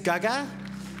 give that to Gaga.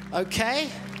 Okay.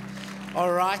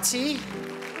 All righty.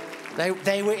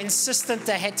 They were insistent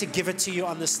they had to give it to you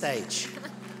on the stage.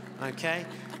 Okay.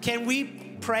 Can we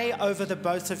pray over the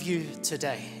both of you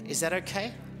today? Is that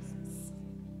okay?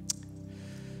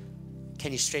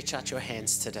 Can you stretch out your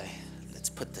hands today? Let's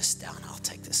put this down. I'll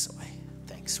take this away.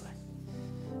 Thanks, Wayne.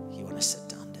 You want to sit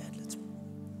down, Dad?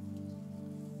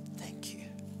 Thank you.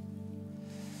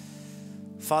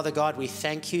 Father God, we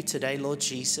thank you today, Lord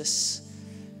Jesus,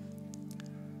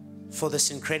 for this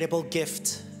incredible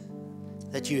gift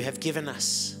that you have given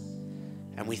us.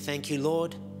 And we thank you,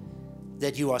 Lord,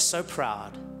 that you are so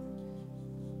proud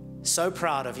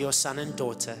of your son and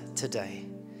daughter today,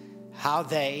 how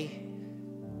they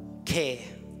care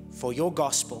for your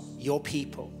gospel, your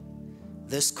people,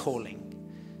 this calling.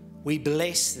 We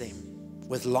bless them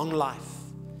with long life,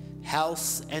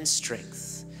 health, and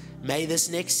strength. May this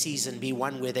next season be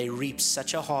one where they reap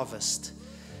such a harvest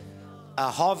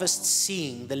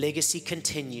seeing the legacy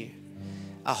continue,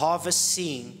 a harvest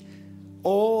seeing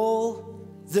all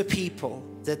the people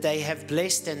that they have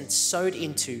blessed and sowed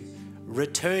into,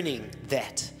 returning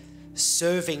that,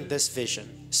 serving this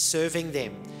vision, serving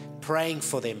them, praying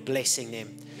for them, blessing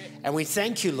them. And we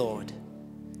thank you, Lord.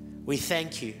 We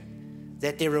thank you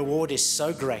that their reward is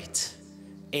so great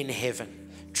in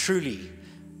heaven. Truly,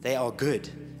 they are good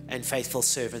and faithful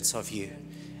servants of you.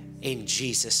 In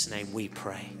Jesus' name we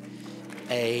pray.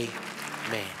 Amen.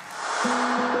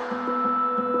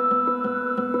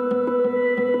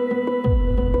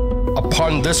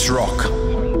 Upon this rock,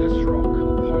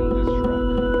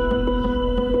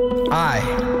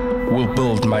 I will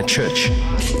build my church.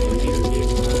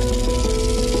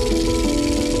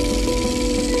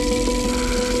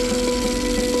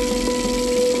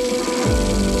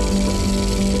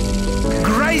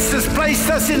 Grace has placed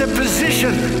us in a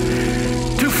position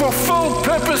to fulfill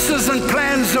purposes and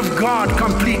plans of God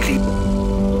completely.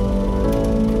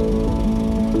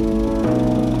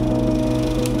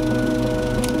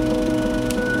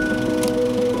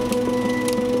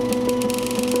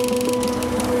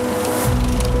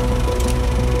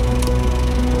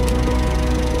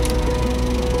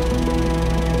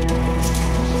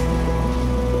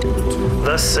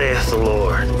 Thus saith the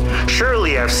Lord,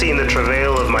 surely I've seen the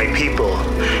travail of my people,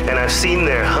 and I've seen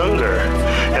their hunger,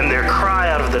 and their cry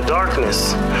out of the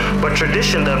darkness. But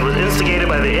tradition that was instigated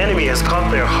by the enemy has caught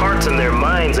their hearts and their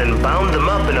minds, and bound them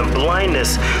up in a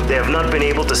blindness they have not been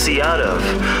able to see out of.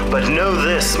 But know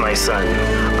this, my son,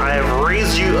 I have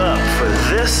raised you up for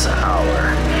this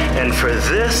hour, and for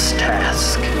this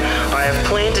task. I have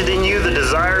planted in you the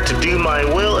desire to do my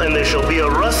will, and there shall be a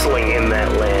rustling in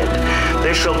that land.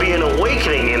 There shall be an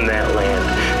awakening in that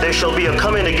land. There shall be a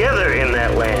coming together in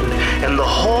that land. And the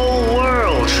whole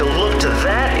world shall look to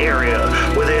that area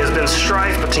where there has been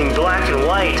strife between black and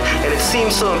white, and it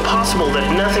seems so impossible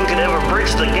that nothing could ever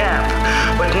bridge the gap.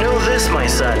 But know this, this, my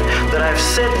son, that I have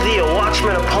set thee a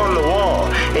watchman upon the wall,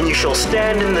 and you shall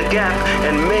stand in the gap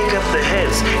and make up the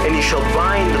heads, and you shall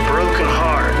bind the broken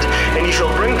heart, and you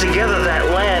shall bring together that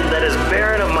land that is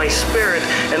barren of my spirit,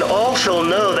 and all shall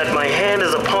know that my hand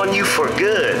is upon you for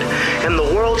good. And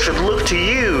the world should look to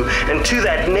you and to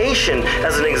that nation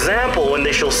as an example when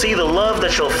they shall see the love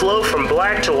that shall flow from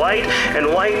black to white and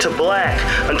white to black,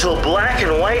 until black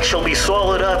and white shall be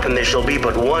swallowed up, and there shall be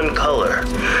but one color.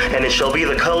 And it shall be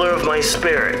the color of my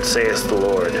spirit, saith the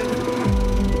Lord.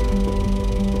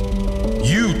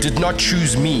 You did not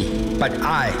choose me, but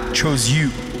I chose you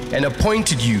and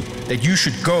appointed you that you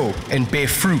should go and bear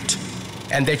fruit,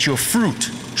 and that your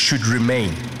fruit should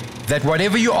remain, that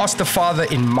whatever you ask the Father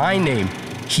in my name,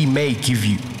 he may give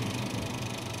you.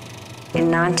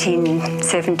 In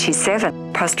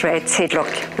 1977, Pastor Ed said,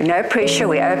 look, no pressure,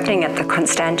 we're opening at the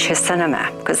Constantia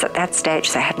Cinema, because at that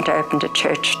stage they hadn't opened a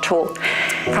church at all.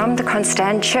 From the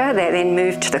Constantia, they then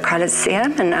moved to the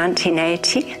Coliseum in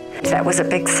 1980. That was a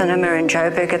big cinema in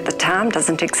Joburg at the time,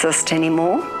 doesn't exist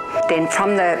anymore. Then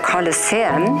from the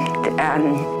Coliseum,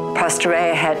 Pastor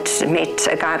Ray had met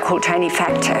a guy called Tony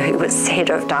Factor, who was head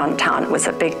of downtown. It was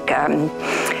a big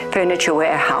furniture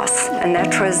warehouse, and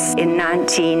that was in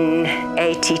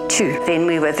 1982. Then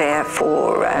we were there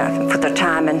for the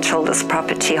time until this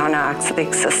property on the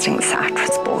existing site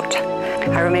was bought.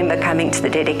 I remember coming to the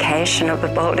dedication of the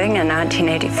building in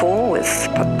 1984 with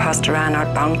Pastor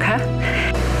Reinhard Bonker.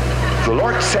 The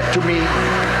Lord said to me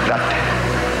that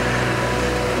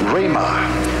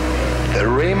the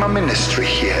Rhema ministry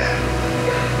here,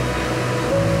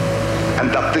 and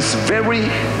that this very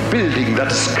building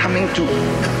that is coming to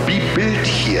be built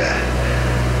here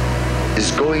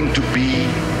is going to be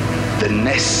the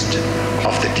nest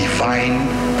of the divine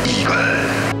eagle.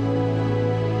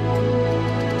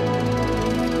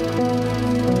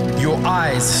 Your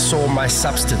eyes saw my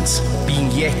substance being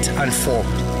yet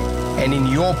unformed, and in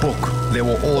your book they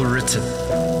were all written,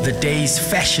 the days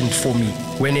fashioned for me,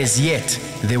 when as yet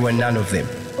there were none of them.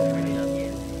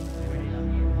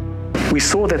 We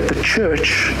saw that the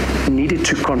church needed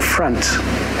to confront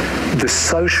the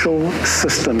social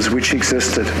systems which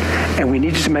existed, and we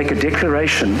needed to make a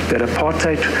declaration that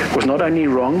apartheid was not only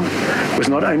wrong, was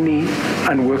not only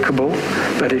unworkable,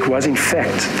 but it was in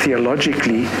fact,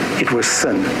 theologically, it was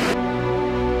sin.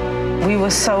 We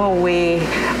were so aware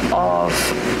of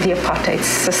the apartheid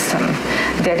system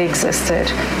that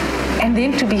existed. And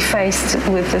then to be faced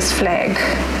with this flag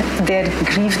that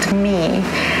grieved me,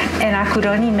 and I could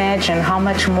only imagine how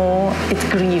much more it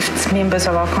grieved members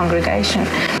of our congregation.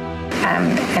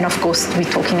 And of course,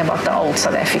 we're talking about the old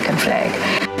South African flag.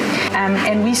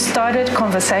 And we started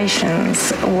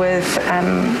conversations with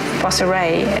Pastor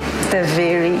Ray. The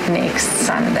very next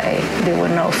Sunday, there were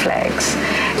no flags.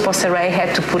 Pastor Ray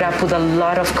had to put up with a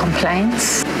lot of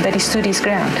complaints, but he stood his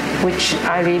ground, which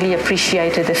I really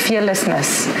appreciated, the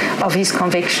fearlessness of his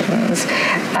convictions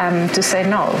to say,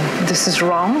 no, this is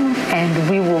wrong, and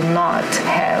we will not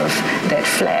have that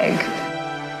flag.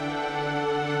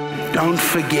 Don't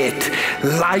forget,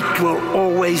 light will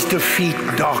always defeat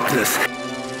darkness.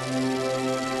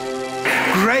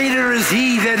 Greater is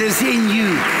he that is in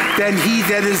you than he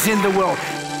that is in the world.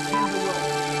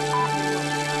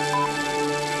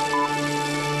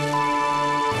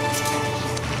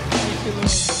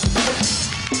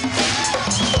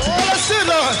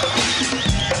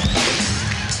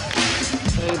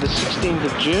 The 16th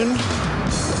of June,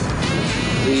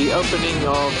 the opening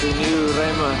of the new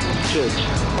Rhema Church.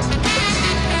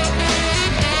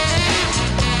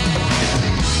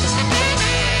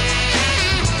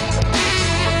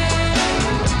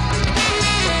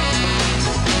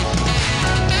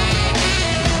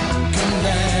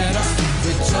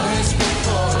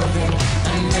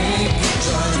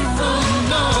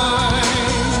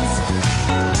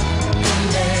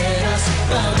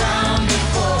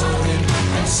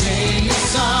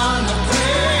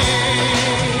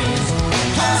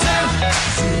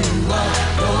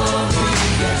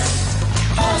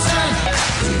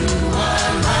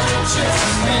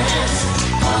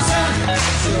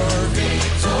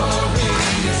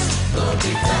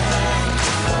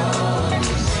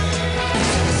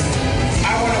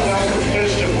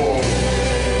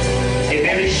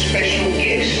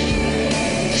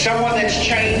 Someone that's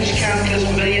changed countless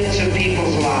millions of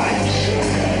people's lives.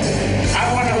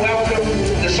 I want to welcome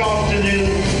this afternoon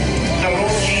the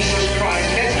Lord Jesus Christ.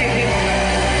 Let's give him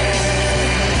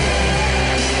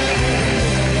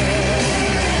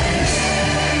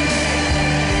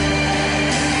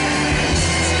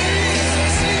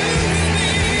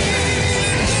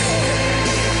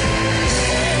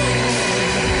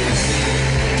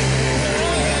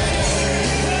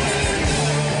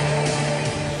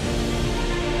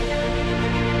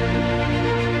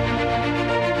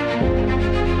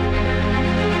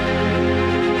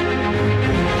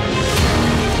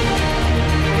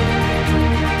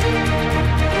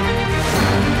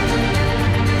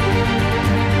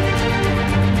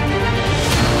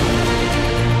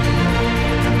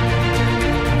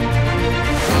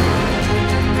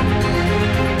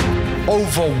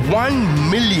over 1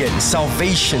 million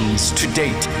salvations to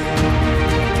date.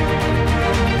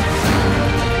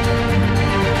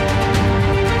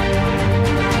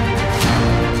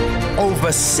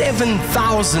 Over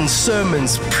 7,000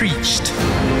 sermons preached.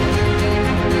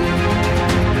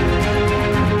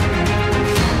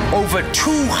 Over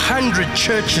 200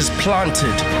 churches planted.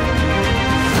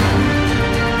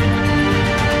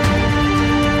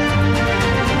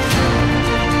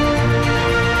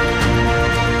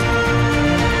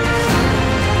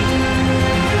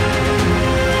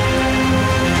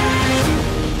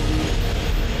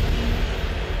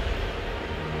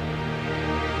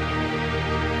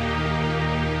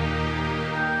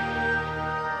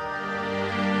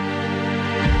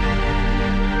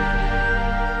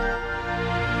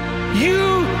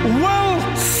 You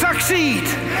will succeed.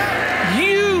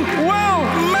 You will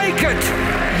make it.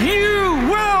 You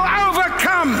will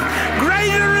overcome.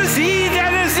 Greater is he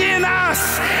that is in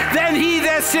us than he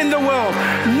that's in the world.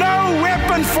 No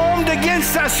weapon formed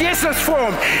against us. Yes, it's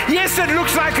formed. Yes, it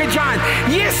looks like a giant.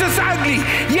 Yes, it's ugly.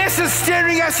 Yes, it's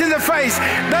staring us in the face.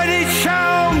 But it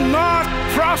shall not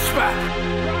prosper.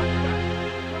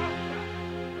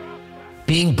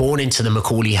 Being born into the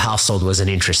McCauley household was an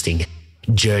interesting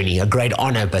journey, a great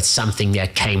honor, but something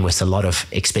that came with a lot of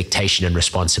expectation and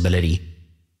responsibility.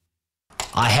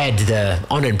 I had the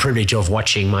honor and privilege of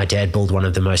watching my dad build one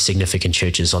of the most significant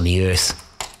churches on the earth,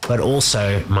 but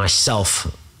also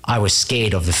myself, I was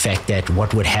scared of the fact that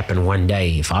what would happen one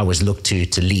day if I was looked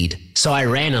to lead. So I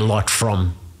ran a lot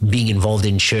from being involved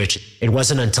in church. It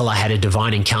wasn't until I had a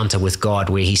divine encounter with God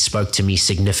where he spoke to me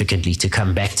significantly to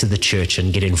come back to the church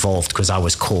and get involved because I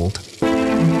was called.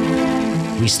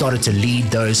 We started to lead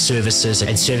those services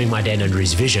and serving my dad under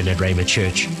his vision at Rhema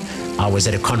Church. I was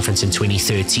at a conference in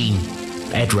 2013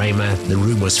 at Rhema. The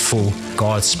room was full.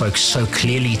 God spoke so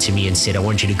clearly to me and said, I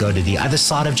want you to go to the other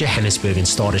side of Johannesburg and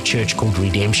start a church called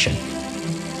Redemption.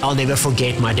 I'll never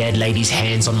forget my dad laid his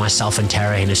hands on myself and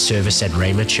Tara in a service at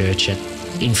Rhema Church. And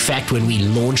in fact, when we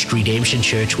launched Redemption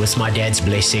Church with my dad's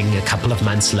blessing, a couple of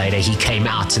months later, he came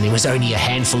out and there was only a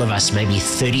handful of us, maybe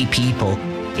 30 people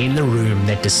in the room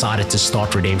that decided to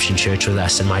start Redemption Church with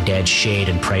us, and my dad shared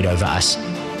and prayed over us.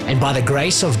 And by the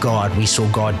grace of God, we saw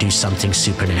God do something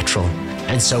supernatural.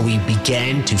 And so we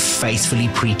began to faithfully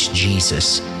preach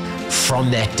Jesus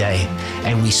from that day,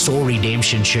 and we saw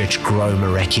Redemption Church grow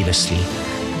miraculously.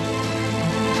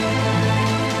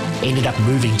 Ended up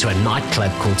moving to a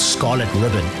nightclub called Scarlet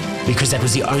Ribbon because that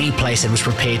was the only place that was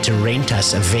prepared to rent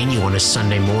us a venue on a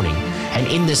Sunday morning. And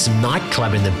in this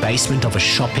nightclub in the basement of a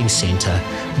shopping center,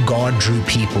 God drew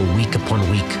people week upon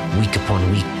week, week upon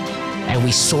week. And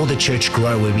we saw the church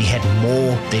grow where we had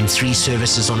more than 3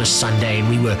 services on a Sunday, and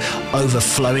we were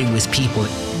overflowing with people.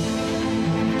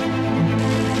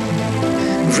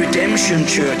 Redemption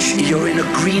Church, you're in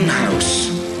a greenhouse.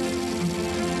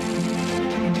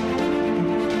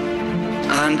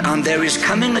 And there is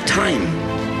coming a time,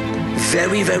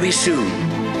 very, very soon,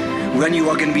 when you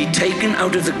are going to be taken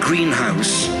out of the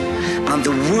greenhouse and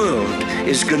the world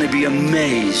is going to be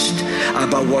amazed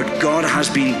about what God has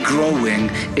been growing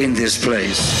in this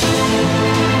place.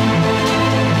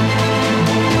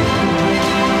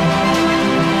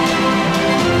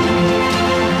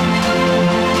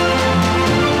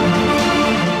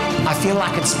 I feel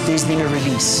like there's been a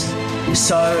release.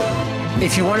 So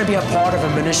if you want to be a part of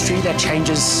a ministry that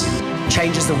changes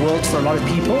the world for a lot of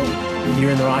people,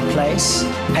 you're in the right place.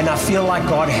 And I feel like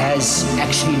God has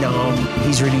actually now,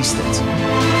 he's released it.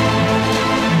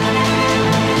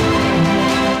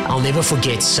 I'll never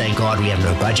forget saying, God, we have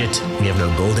no budget, we have no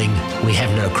building, we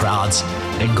have no crowds.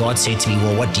 And God said to me,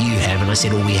 well, what do you have? And I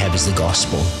said, all we have is the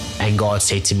gospel. And God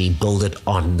said to me, build it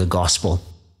on the gospel.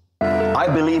 I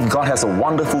believe God has a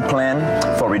wonderful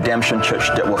plan for Redemption Church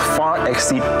that will far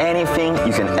exceed anything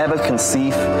you can ever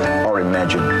conceive or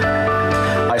imagine.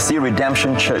 I see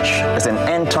Redemption Church as an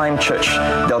end-time church.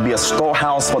 There'll be a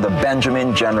storehouse for the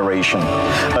Benjamin generation.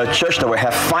 A church that will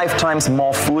have 5 times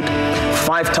more food,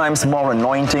 5 times more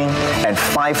anointing, and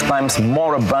 5 times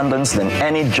more abundance than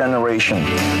any generation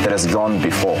that has gone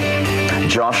before.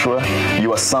 Joshua,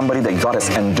 you are somebody that God has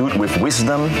endued with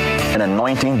wisdom and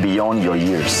anointing beyond your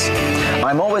years.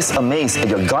 I'm always amazed at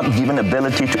your God-given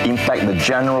ability to impact the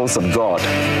generals of God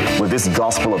with this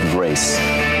gospel of grace.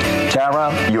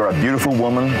 Tara, you're a beautiful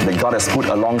woman that God has put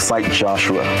alongside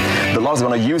Joshua. The Lord's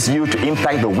going to use you to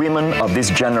impact the women of this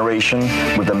generation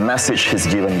with the message He's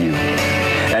given you.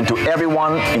 And to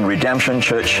everyone in Redemption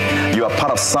Church, you are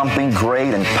part of something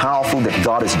great and powerful that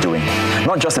God is doing,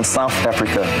 not just in South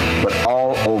Africa, but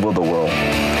all over the world.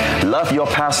 Love your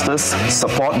pastors,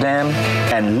 support them,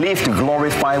 and live to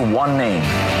glorify one name,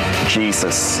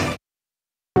 Jesus.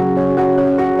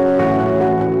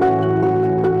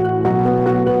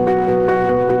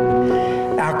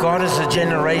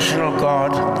 generational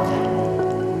God,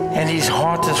 and his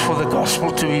heart is for the gospel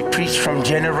to be preached from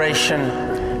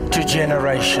generation to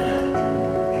generation.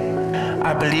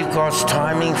 I believe God's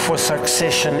timing for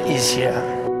succession is here.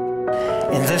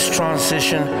 In this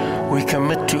transition, we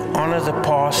commit to honor the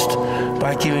past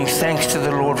by giving thanks to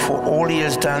the Lord for all he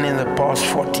has done in the past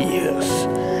 40 years.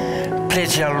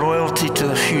 Pledge our loyalty to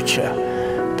the future,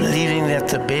 believing that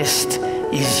the best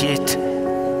is yet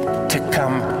to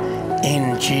come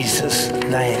in Jesus'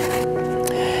 name.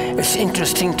 It's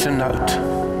interesting to note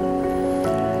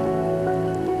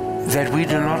that we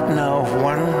do not know of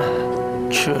one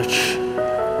church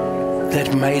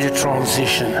that made a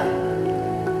transition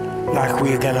like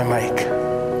we're going to make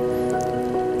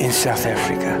in South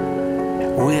Africa.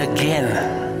 We again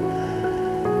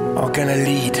are going to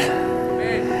lead.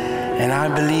 And I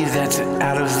believe that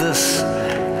out of this,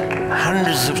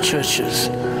 hundreds of churches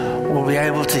will be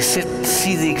able to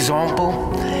see the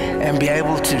example and be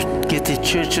able to get their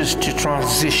churches to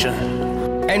transition.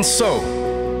 And so,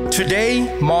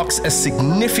 today marks a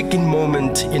significant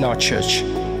moment in our church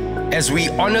as we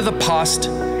honor the past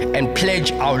and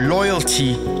pledge our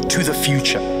loyalty to the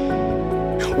future.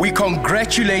 We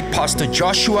congratulate Pastor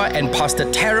Joshua and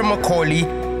Pastor Tara McCauley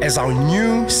as our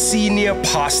new senior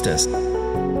pastors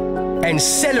and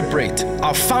celebrate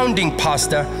our founding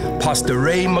pastor, Pastor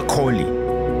Ray McCauley.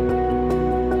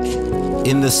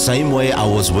 In the same way I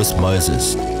was with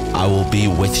Moses, I will be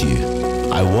with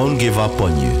you. I won't give up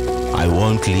on you. I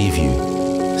won't leave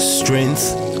you.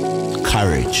 Strength,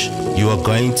 courage. You are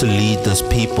going to lead this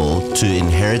people to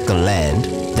inherit the land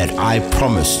that I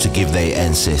promised to give their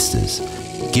ancestors.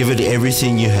 Give it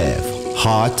everything you have,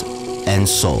 heart and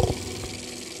soul.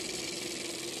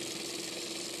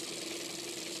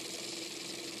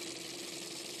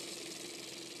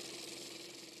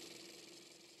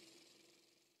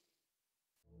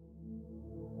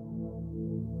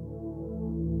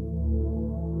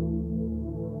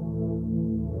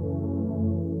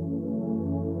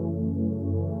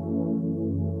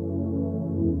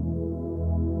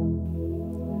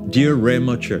 Dear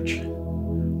Rhema Church,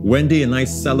 Wendy and I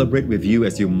celebrate with you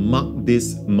as you mark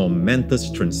this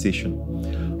momentous transition,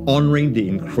 honoring the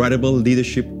incredible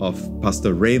leadership of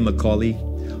Pastor Ray McCauley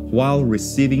while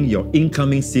receiving your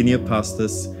incoming senior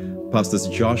pastors, Pastors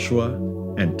Joshua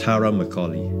and Tara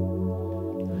McCauley.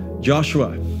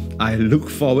 Joshua, I look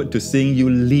forward to seeing you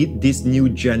lead this new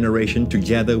generation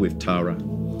together with Tara.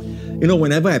 You know,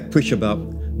 whenever I preach about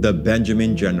the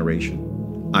Benjamin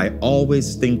generation, I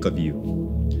always think of you,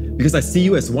 because I see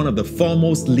you as one of the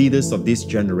foremost leaders of this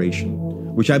generation,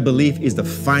 which I believe is the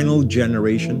final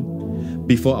generation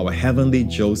before our heavenly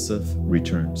Joseph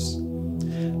returns.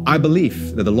 I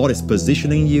believe that the Lord is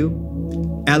positioning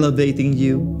you, elevating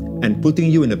you, and putting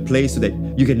you in a place so that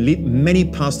you can lead many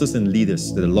pastors and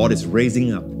leaders that the Lord is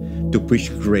raising up to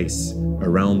preach grace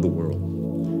around the world.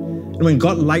 And when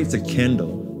God lights a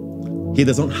candle, He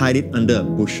doesn't hide it under a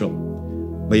bushel,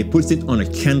 but He puts it on a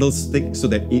candlestick so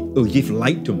that it will give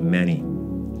light to many.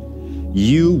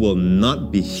 You will not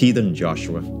be hidden,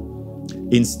 Joshua.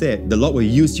 Instead, the Lord will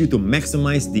use you to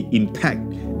maximize the impact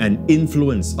and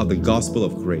influence of the gospel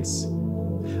of grace.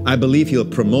 I believe He'll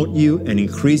promote you and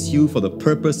increase you for the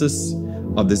purposes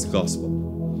of this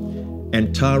gospel.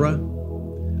 And Tara,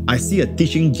 I see a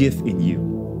teaching gift in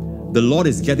you. The Lord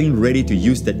is getting ready to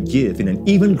use that gift in an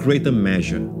even greater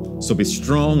measure. So be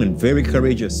strong and very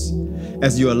courageous.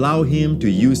 As you allow Him to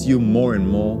use you more and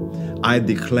more, I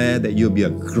declare that you'll be a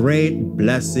great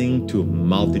blessing to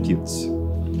multitudes.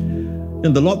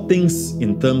 And the Lord thinks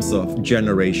in terms of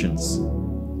generations.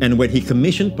 And when He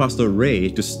commissioned Pastor Ray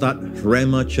to start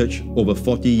Rhema Church over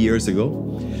 40 years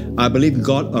ago, I believe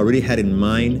God already had in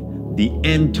mind the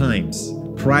end times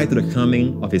prior to the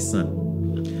coming of His Son.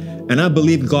 And I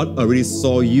believe God already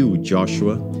saw you,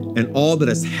 Joshua, and all that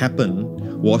has happened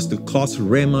was to cause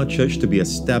Rhema Church to be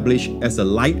established as a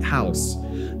lighthouse,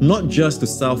 not just to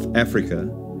South Africa,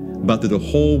 but to the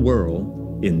whole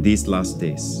world in these last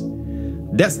days.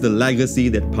 That's the legacy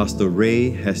that Pastor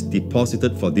Ray has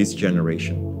deposited for this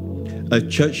generation, a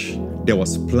church that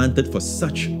was planted for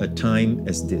such a time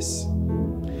as this.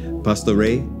 Pastor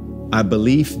Ray, I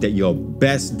believe that your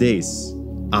best days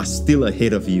are still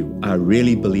ahead of you. I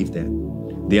really believe that.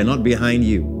 They are not behind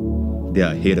you, they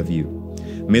are ahead of you.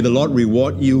 May the Lord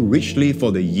reward you richly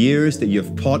for the years that you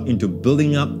have poured into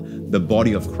building up the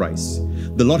body of Christ.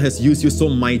 The Lord has used you so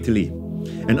mightily.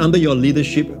 And under your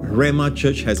leadership, Rhema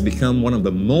Church has become one of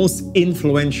the most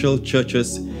influential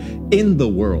churches in the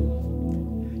world.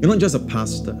 You're not just a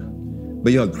pastor,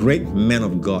 but you're a great man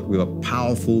of God with a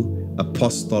powerful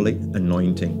apostolic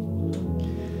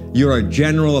anointing. You're a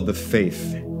general of the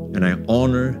faith, and I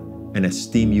honor and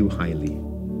esteem you highly.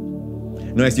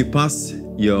 Now, as you pass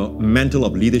your mantle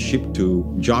of leadership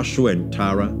to Joshua and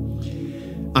Tara,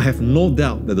 I have no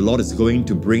doubt that the Lord is going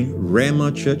to bring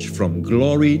Rhema Church from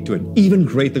glory to an even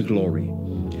greater glory,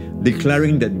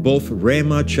 declaring that both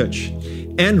Rhema Church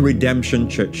and Redemption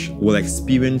Church will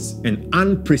experience an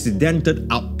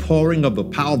unprecedented outpouring of the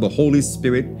power of the Holy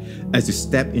Spirit as you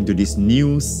step into this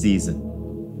new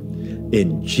season.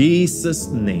 In Jesus'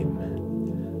 name,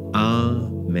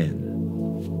 Amen.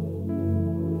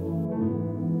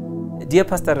 Dear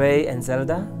Pastor Ray and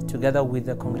Zelda, together with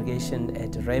the congregation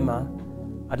at Rhema,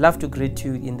 I'd love to greet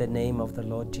you in the name of the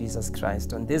Lord Jesus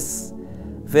Christ on this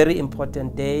very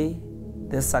important day,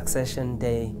 this succession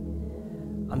day.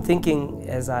 I'm thinking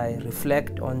as I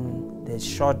reflect on the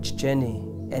short journey,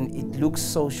 and it looks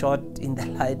so short in the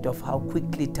light of how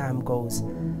quickly time goes.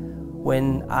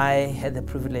 When I had the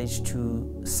privilege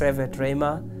to serve at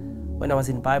Rhema, when I was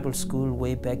in Bible school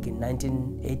way back in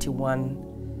 1981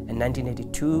 and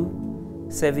 1982,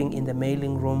 serving in the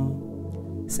mailing room,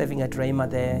 serving at Rhema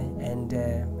there, and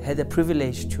had the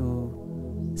privilege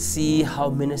to see how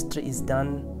ministry is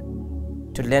done,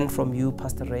 to learn from you,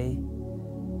 Pastor Ray.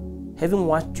 Having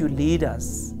watched you lead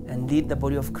us and lead the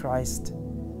body of Christ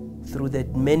through the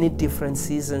many different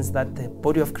seasons that the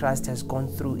body of Christ has gone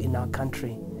through in our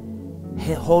country,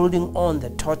 holding on the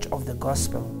torch of the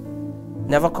gospel,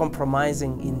 never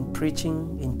compromising in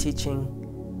preaching, in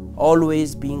teaching,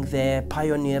 always being there,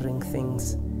 pioneering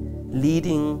things,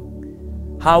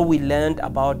 leading how we learned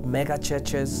about mega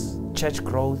churches, church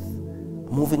growth,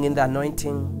 moving in the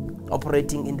anointing,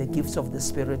 operating in the gifts of the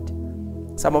Spirit.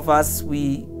 Some of us,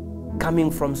 we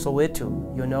coming from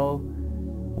Soweto, you know,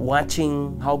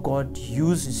 watching how God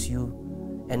uses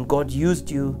you, and God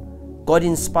used you. God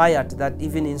inspired that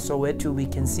even in Soweto we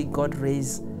can see God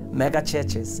raise mega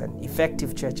churches and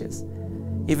effective churches.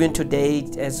 Even today,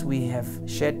 as we have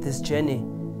shared this journey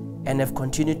and have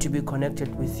continued to be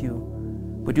connected with you,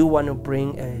 we do want to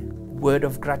bring a word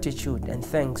of gratitude and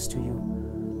thanks to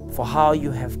you for how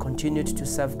you have continued to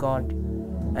serve God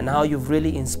and how you've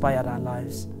really inspired our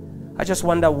lives. I just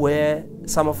wonder where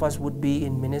some of us would be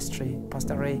in ministry,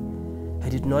 Pastor Ray,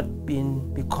 had it not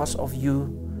been because of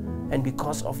you and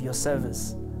because of your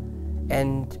service.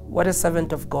 And what a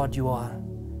servant of God you are,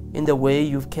 in the way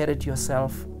you've carried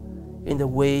yourself, in the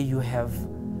way you have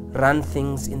run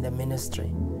things in the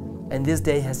ministry. And this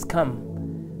day has come.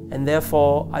 And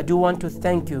therefore, I do want to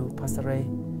thank you, Pastor Ray,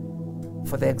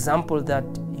 for the example that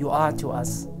you are to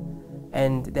us,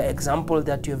 and the example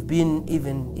that you have been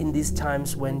even in these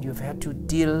times when you've had to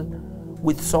deal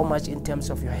with so much in terms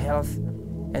of your health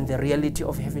and the reality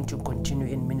of having to continue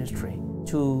in ministry.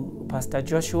 To Pastor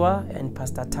Joshua and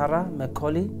Pastor Tara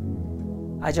McCauley,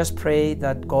 I just pray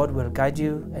that God will guide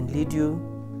you and lead you,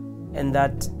 and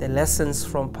that the lessons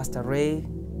from Pastor Ray,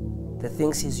 the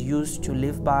things he's used to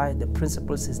live by, the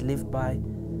principles he's lived by,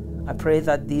 I pray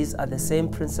that these are the same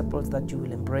principles that you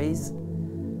will embrace,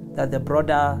 that the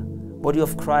broader body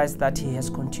of Christ that he has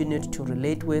continued to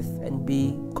relate with and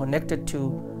be connected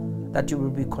to, that you will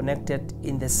be connected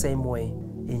in the same way.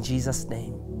 In Jesus'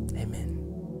 name, amen.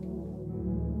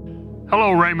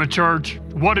 Hello, Rhema Church.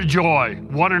 What a joy,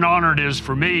 what an honor it is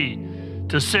for me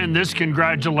to send this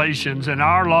congratulations and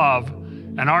our love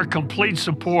and our complete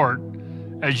support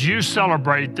as you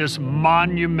celebrate this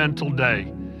monumental day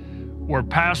where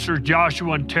Pastors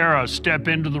Joshua and Tara step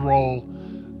into the role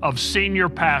of senior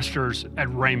pastors at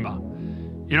Rhema.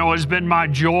 You know, it's been my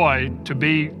joy to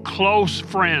be close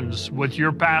friends with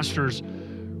your pastors,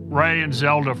 Ray and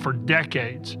Zelda, for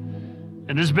decades.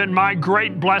 And it's been my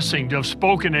great blessing to have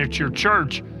spoken at your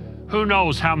church who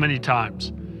knows how many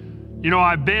times. You know,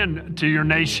 I've been to your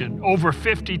nation over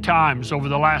 50 times over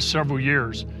the last several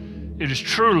years. It is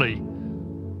truly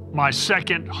my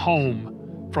second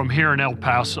home from here in El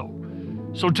Paso.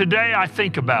 So today I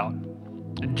think about,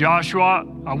 and Joshua,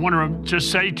 I want to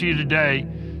just say to you today,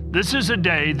 this is a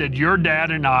day that your dad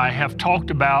and I have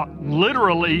talked about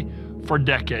literally for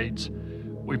decades.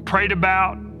 We prayed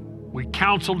about, we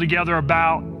counseled together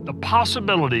about the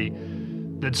possibility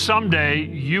that someday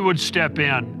you would step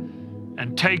in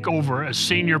and take over as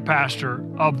senior pastor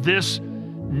of this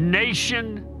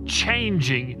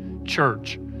nation-changing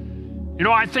church. You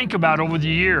know, I think about over the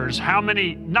years how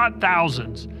many, not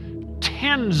thousands,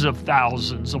 tens of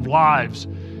thousands of lives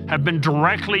have been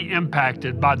directly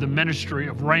impacted by the ministry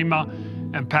of Rhema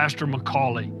and Pastor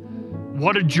McCauley.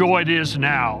 What a joy it is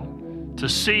now to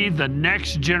see the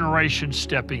next generation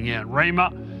stepping in.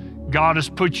 Rhema, God has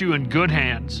put you in good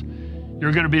hands.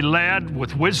 You're going to be led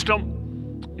with wisdom.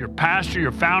 Your pastor,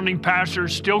 your founding pastor,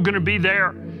 is still going to be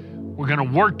there. We're going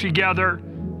to work together,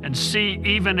 and see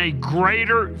even a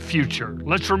greater future.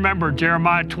 Let's remember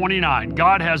Jeremiah 29.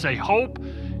 God has a hope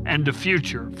and a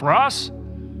future for us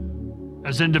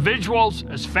as individuals,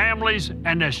 as families,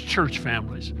 and as church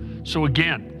families. So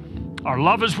again, our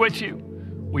love is with you.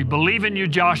 We believe in you,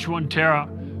 Joshua and Tara.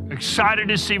 Excited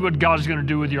to see what God is going to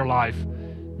do with your life.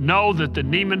 Know that the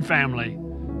Neiman family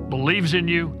believes in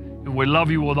you, and we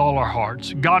love you with all our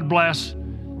hearts. God bless.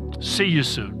 See you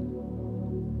soon.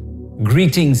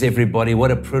 Greetings, everybody.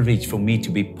 What a privilege for me to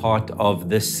be part of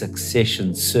this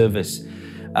succession service.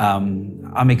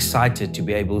 I'm excited to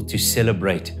be able to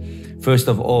celebrate, first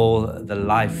of all, the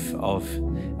life of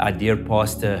our dear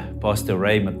pastor, Pastor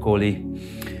Ray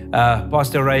McCauley.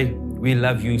 Pastor Ray, we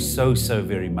love you so, so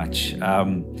very much.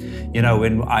 You know,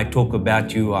 when I talk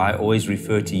about you, I always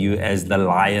refer to you as the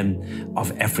Lion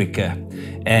of Africa.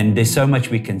 And there's so much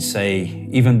we can say.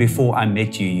 Even before I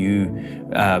met you, you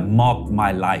marked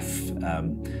my life.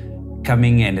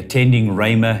 Coming and attending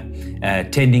Rhema,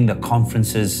 attending the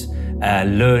conferences,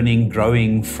 learning,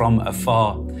 growing from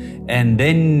afar. And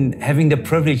then having the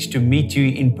privilege to meet you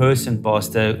in person,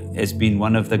 Pastor, has been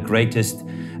one of the greatest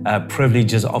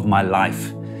privileges of my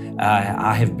life.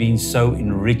 I have been so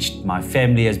enriched. My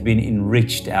family has been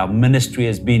enriched. Our ministry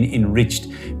has been enriched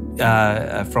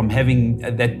from having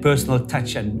that personal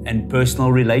touch and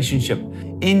personal relationship.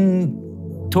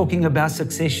 In talking about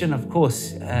succession, of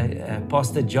course,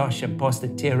 Pastor Josh and Pastor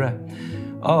Tara.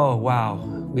 Oh,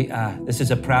 wow. This is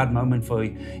a proud moment for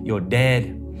your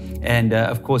dad. And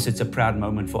of course, it's a proud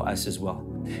moment for us as well.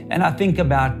 And I think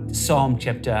about Psalm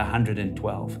chapter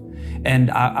 112.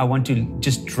 And I want to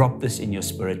just drop this in your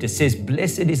spirit. It says,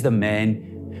 "Blessed is the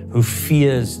man who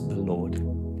fears the Lord,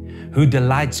 who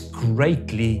delights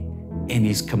greatly in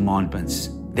his commandments."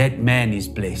 That man is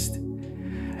blessed.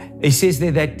 It says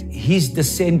there that his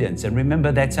descendants, and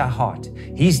remember that's our heart,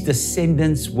 his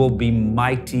descendants will be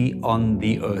mighty on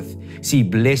the earth. See,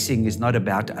 blessing is not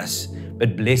about us,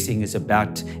 but blessing is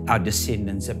about our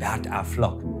descendants, about our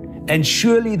flock. And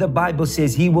surely the Bible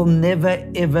says he will never,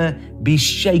 ever be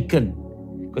shaken.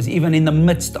 Because even in the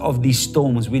midst of these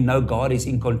storms, we know God is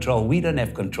in control. We don't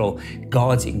have control.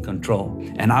 God's in control.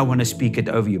 And I want to speak it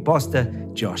over you. Pastor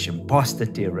Josh and Pastor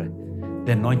Tara,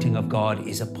 the anointing of God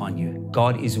is upon you.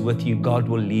 God is with you. God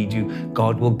will lead you.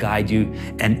 God will guide you.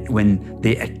 And when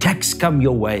the attacks come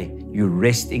your way, you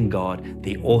rest in God,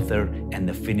 the author and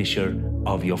the finisher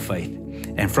of your faith.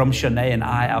 And from Shanae and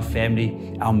I, our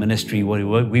family, our ministry,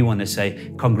 we want to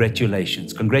say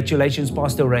congratulations. Congratulations,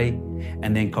 Pastor Ray.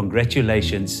 And then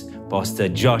congratulations, Pastor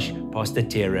Josh, Pastor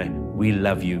Tara. We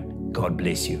love you. God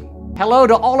bless you. Hello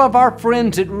to all of our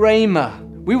friends at Rhema.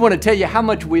 We want to tell you how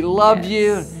much we love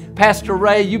you. Pastor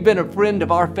Ray, you've been a friend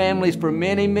of our families for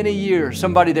many, many years.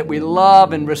 Somebody that we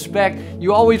love and respect.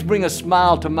 You always bring a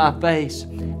smile to my face.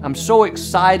 I'm so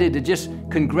excited to just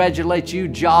congratulate you,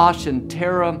 Josh and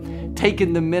Tara,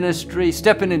 taking the ministry,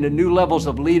 stepping into new levels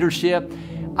of leadership.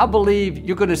 I believe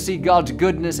you're going to see God's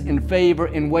goodness and favor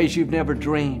in ways you've never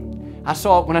dreamed. I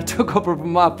saw it when I took over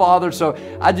from my father, so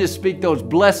I just speak those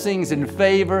blessings and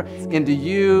favor into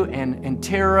you and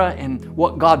Tara and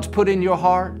what God's put in your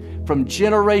heart. From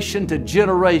generation to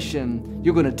generation,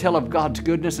 you're going to tell of God's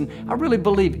goodness. And I really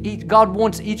believe God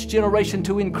wants each generation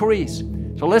to increase.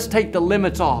 So let's take the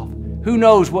limits off. Who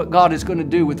knows what God is going to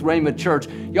do with Rhema Church?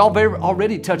 Y'all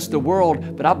already touched the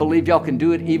world, but I believe y'all can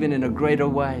do it even in a greater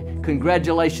way.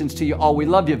 Congratulations to you all. We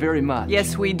love you very much.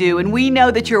 Yes, we do. And we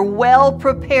know that you're well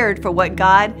prepared for what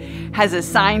God has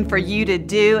assigned for you to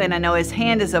do. And I know His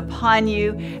hand is upon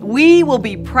you. We will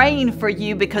be praying for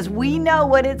you because we know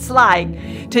what it's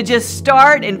like to just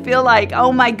start and feel like,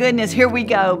 oh my goodness, here we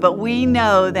go. But we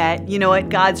know that, you know what,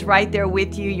 God's right there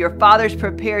with you. Your Father's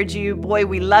prepared you. Boy,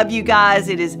 we love you guys.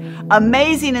 It is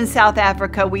amazing in South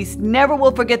Africa. We never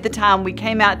will forget the time we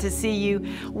came out to see you.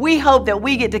 We hope that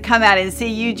we get to come out and see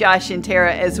you, Josh and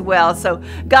Tara, as well. So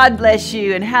God bless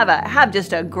you and have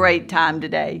just a great time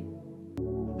today.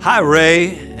 Hi,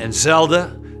 Ray and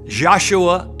Zelda,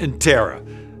 Joshua and Tara.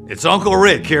 It's Uncle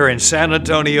Rick here in San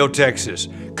Antonio, Texas.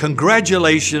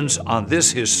 Congratulations on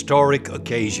this historic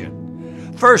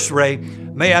occasion. First, Ray,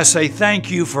 may I say thank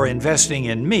you for investing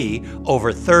in me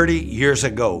over 30 years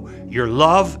ago. Your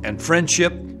love and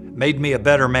friendship made me a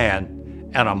better man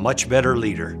and a much better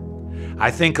leader.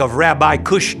 I think of Rabbi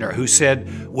Kushner, who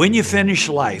said, when you finish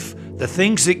life, the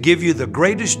things that give you the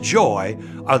greatest joy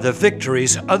are the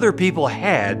victories other people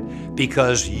had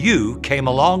because you came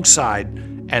alongside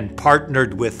and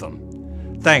partnered with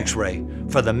them. Thanks, Ray,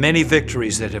 for the many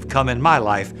victories that have come in my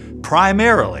life,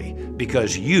 primarily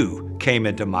because you came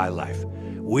into my life.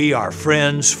 We are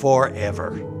friends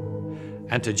forever.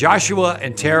 And to Joshua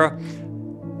and Tara,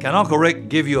 Can Uncle Rick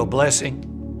give you a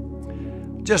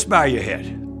blessing? Just bow your head.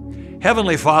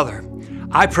 Heavenly Father,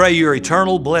 I pray your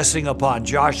eternal blessing upon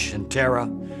Josh and Tara.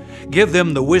 Give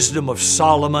them the wisdom of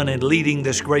Solomon in leading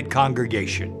this great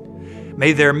congregation.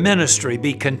 May their ministry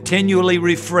be continually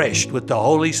refreshed with the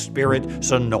Holy Spirit's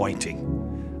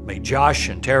anointing. May Josh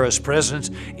and Tara's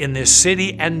presence in this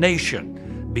city and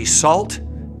nation be salt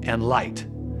and light.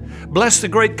 Bless the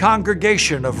great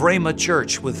congregation of Rhema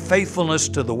Church with faithfulness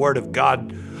to the Word of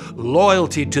God,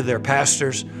 loyalty to their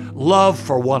pastors, love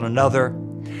for one another,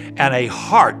 and a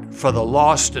heart for the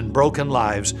lost and broken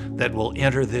lives that will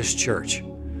enter this church.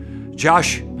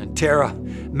 Josh and Tara,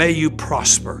 may you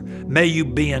prosper. May you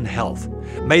be in health.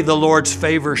 May the Lord's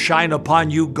favor shine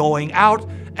upon you going out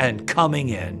and coming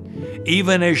in.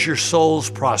 Even as your souls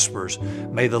prospers,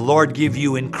 may the Lord give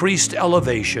you increased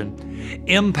elevation,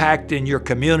 impact in your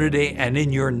community and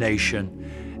in your nation.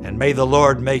 And may the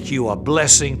Lord make you a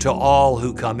blessing to all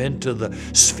who come into the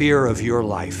sphere of your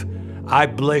life. I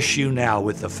bless you now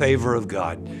with the favor of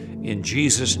God. In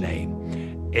Jesus'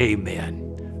 name,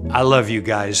 amen. I love you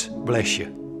guys. Bless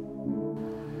you.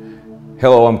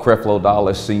 Hello, I'm Creflo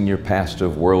Dollar, Senior Pastor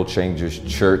of World Changers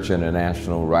Church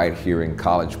International right here in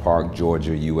College Park,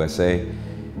 Georgia, USA.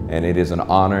 And it is an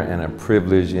honor and a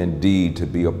privilege indeed to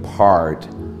be a part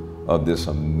of this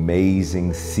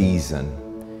amazing season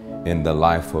in the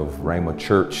life of Rhema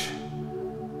Church,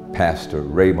 Pastor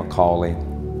Ray McCauley,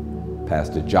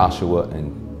 Pastor Joshua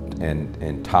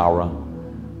and Tara.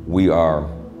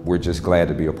 We're just glad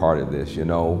to be a part of this. You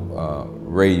know,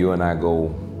 Ray, you and I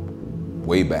go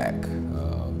way back,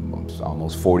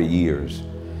 almost 40 years.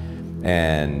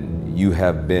 And you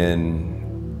have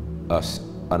been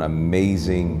an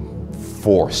amazing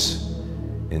force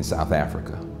in South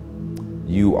Africa.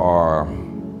 You are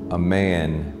a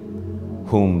man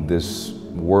whom this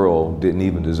world didn't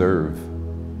even deserve.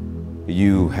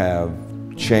 You have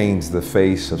changed the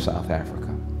face of South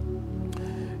Africa.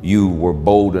 You were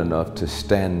bold enough to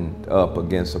stand up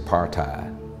against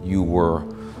apartheid. You were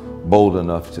bold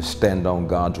enough to stand on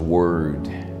God's word.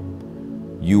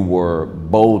 You were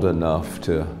bold enough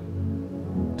to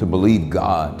believe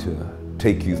God to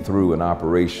take you through an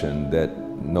operation that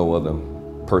no other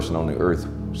person on the earth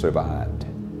survived.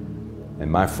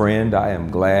 And my friend, I am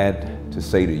glad to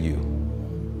say to you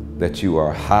that you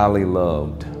are highly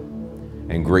loved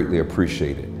and greatly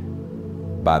appreciated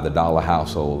by the Dollar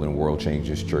household and World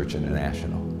Changers Church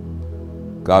International.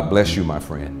 God bless you, my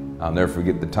friend. I'll never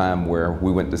forget the time where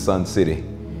we went to Sun City,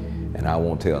 and I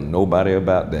won't tell nobody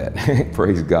about that.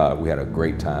 Praise God, we had a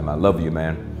great time. I love you,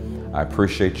 man. I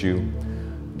appreciate you.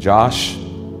 Josh,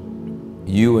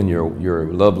 you and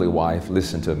your lovely wife,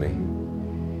 listen to me.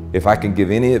 If I can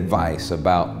give any advice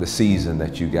about the season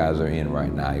that you guys are in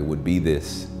right now, it would be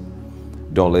this.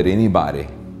 Don't let anybody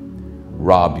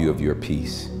rob you of your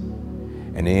peace.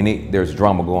 And there's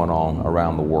drama going on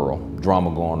around the world,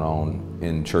 drama going on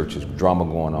in churches, drama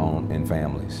going on in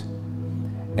families.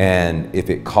 And if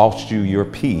it costs you your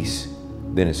peace,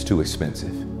 then it's too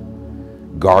expensive.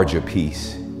 Guard your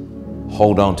peace.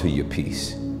 Hold on to your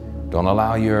peace. Don't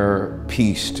allow your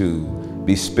peace to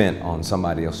be spent on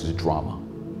somebody else's drama.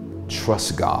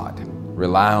 Trust God,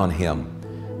 rely on Him,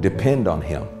 depend on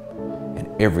Him, and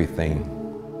everything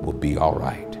will be all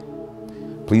right.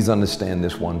 Please understand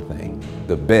this one thing.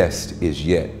 The best is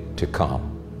yet to come.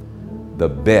 The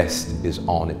best is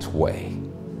on its way.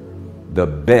 The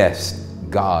best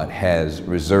God has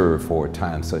reserved for a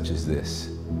time such as this.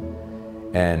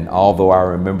 And although I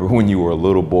remember when you were a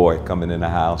little boy coming in the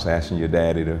house asking your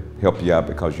daddy to help you out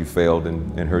because you failed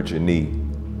and hurt your knee,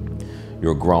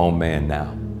 you're a grown man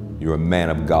now. You're a man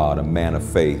of God, a man of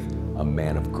faith, a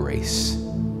man of grace.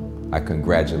 I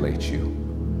congratulate you.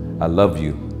 I love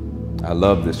you. I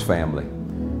love this family.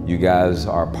 You guys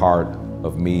are part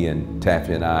of me, and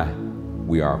Taffy and I,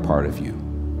 we are a part of you.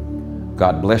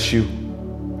 God bless you.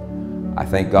 I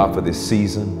thank God for this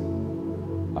season.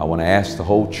 I want to ask the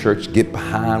whole church, get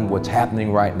behind what's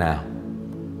happening right now,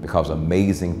 because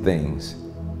amazing things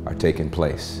are taking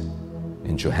place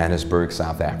in Johannesburg,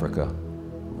 South Africa,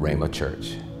 Rhema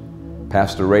Church.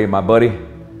 Pastor Ray, my buddy,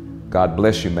 God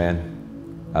bless you,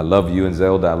 man. I love you and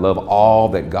Zelda. I love all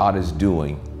that God is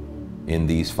doing in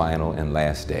these final and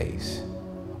last days.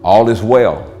 All is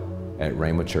well at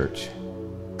Rhema Church.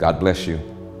 God bless you,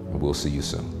 and we'll see you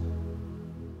soon.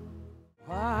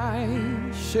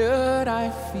 Why should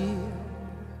I feel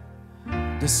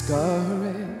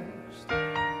discouraged?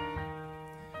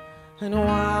 And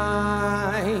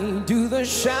why do the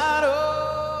shadows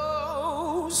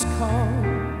come?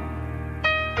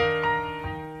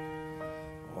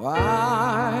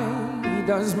 Why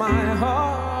does my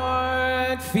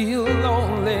heart might feel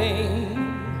lonely,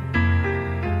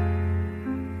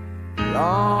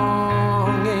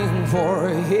 longing for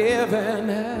heaven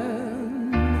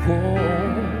and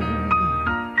home.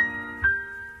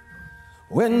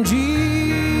 When Jesus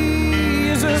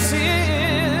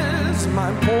is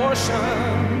my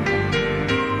portion,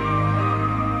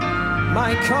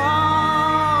 my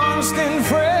constant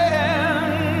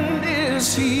friend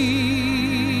is He.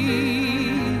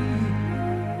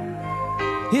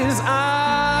 His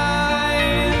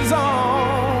eyes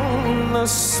on the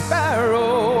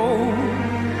sparrow,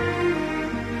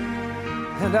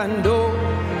 and I know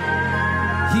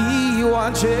He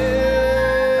watches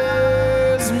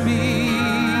me.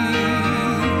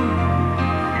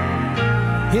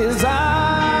 His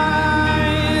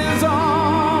eyes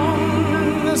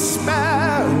on the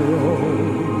sparrow,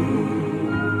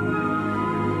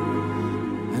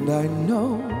 and I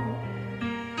know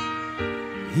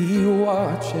He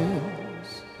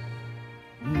watches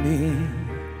me.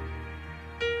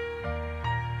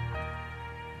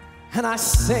 And I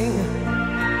sing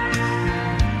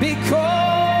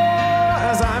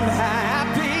because I'm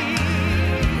happy,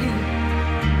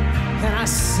 and I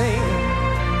sing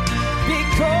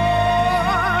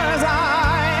because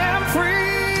I am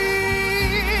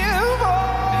free.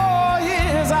 Oh,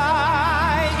 His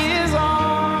eye is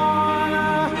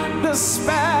on the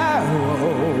sparrow,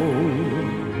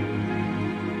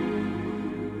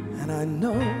 and I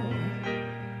know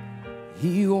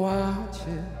He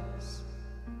watches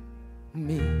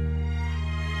me.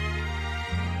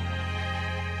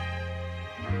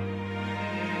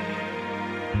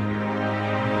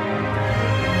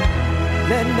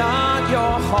 Let not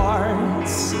your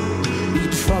hearts be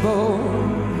troubled.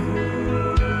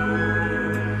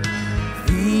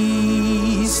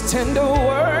 These tender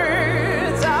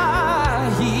words I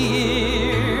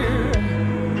hear,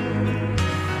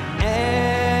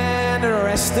 and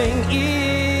resting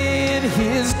in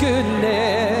His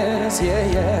goodness, I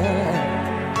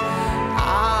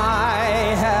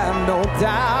have no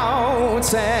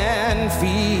doubts and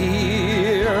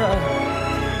fear.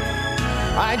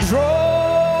 I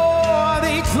draw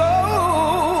Thee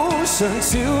closer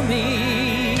to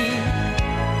me.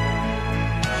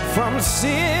 From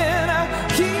sin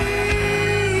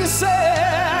He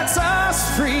sets us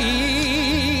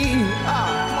free.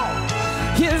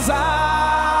 His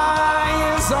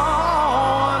eye is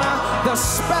on the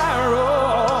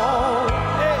sparrow,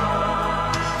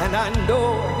 and I know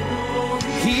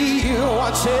He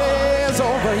watches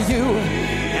over you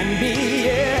and me.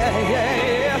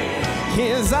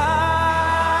 His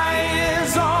eye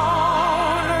is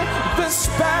on the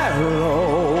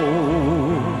sparrow,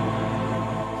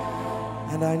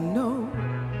 and I know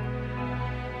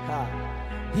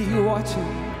He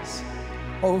watches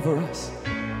over us.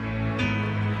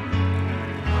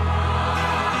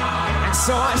 And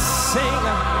so I sing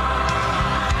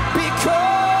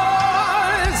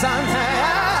because I'm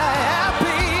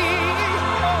happy.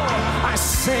 I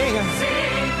sing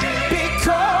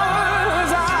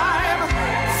because I'm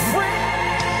free.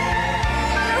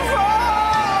 For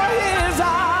His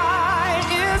eye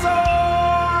is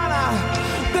on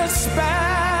the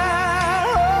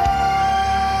sparrow,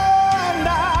 and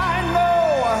I know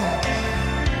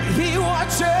He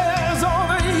watches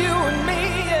over you and me.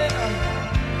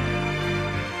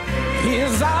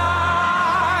 His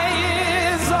eye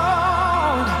is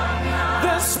on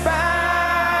the sparrow,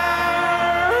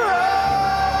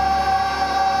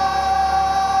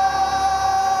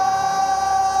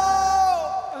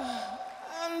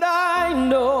 and I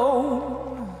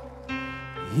know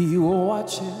He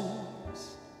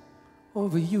watches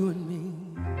over you and me.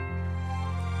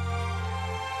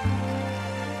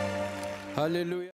 Hallelujah.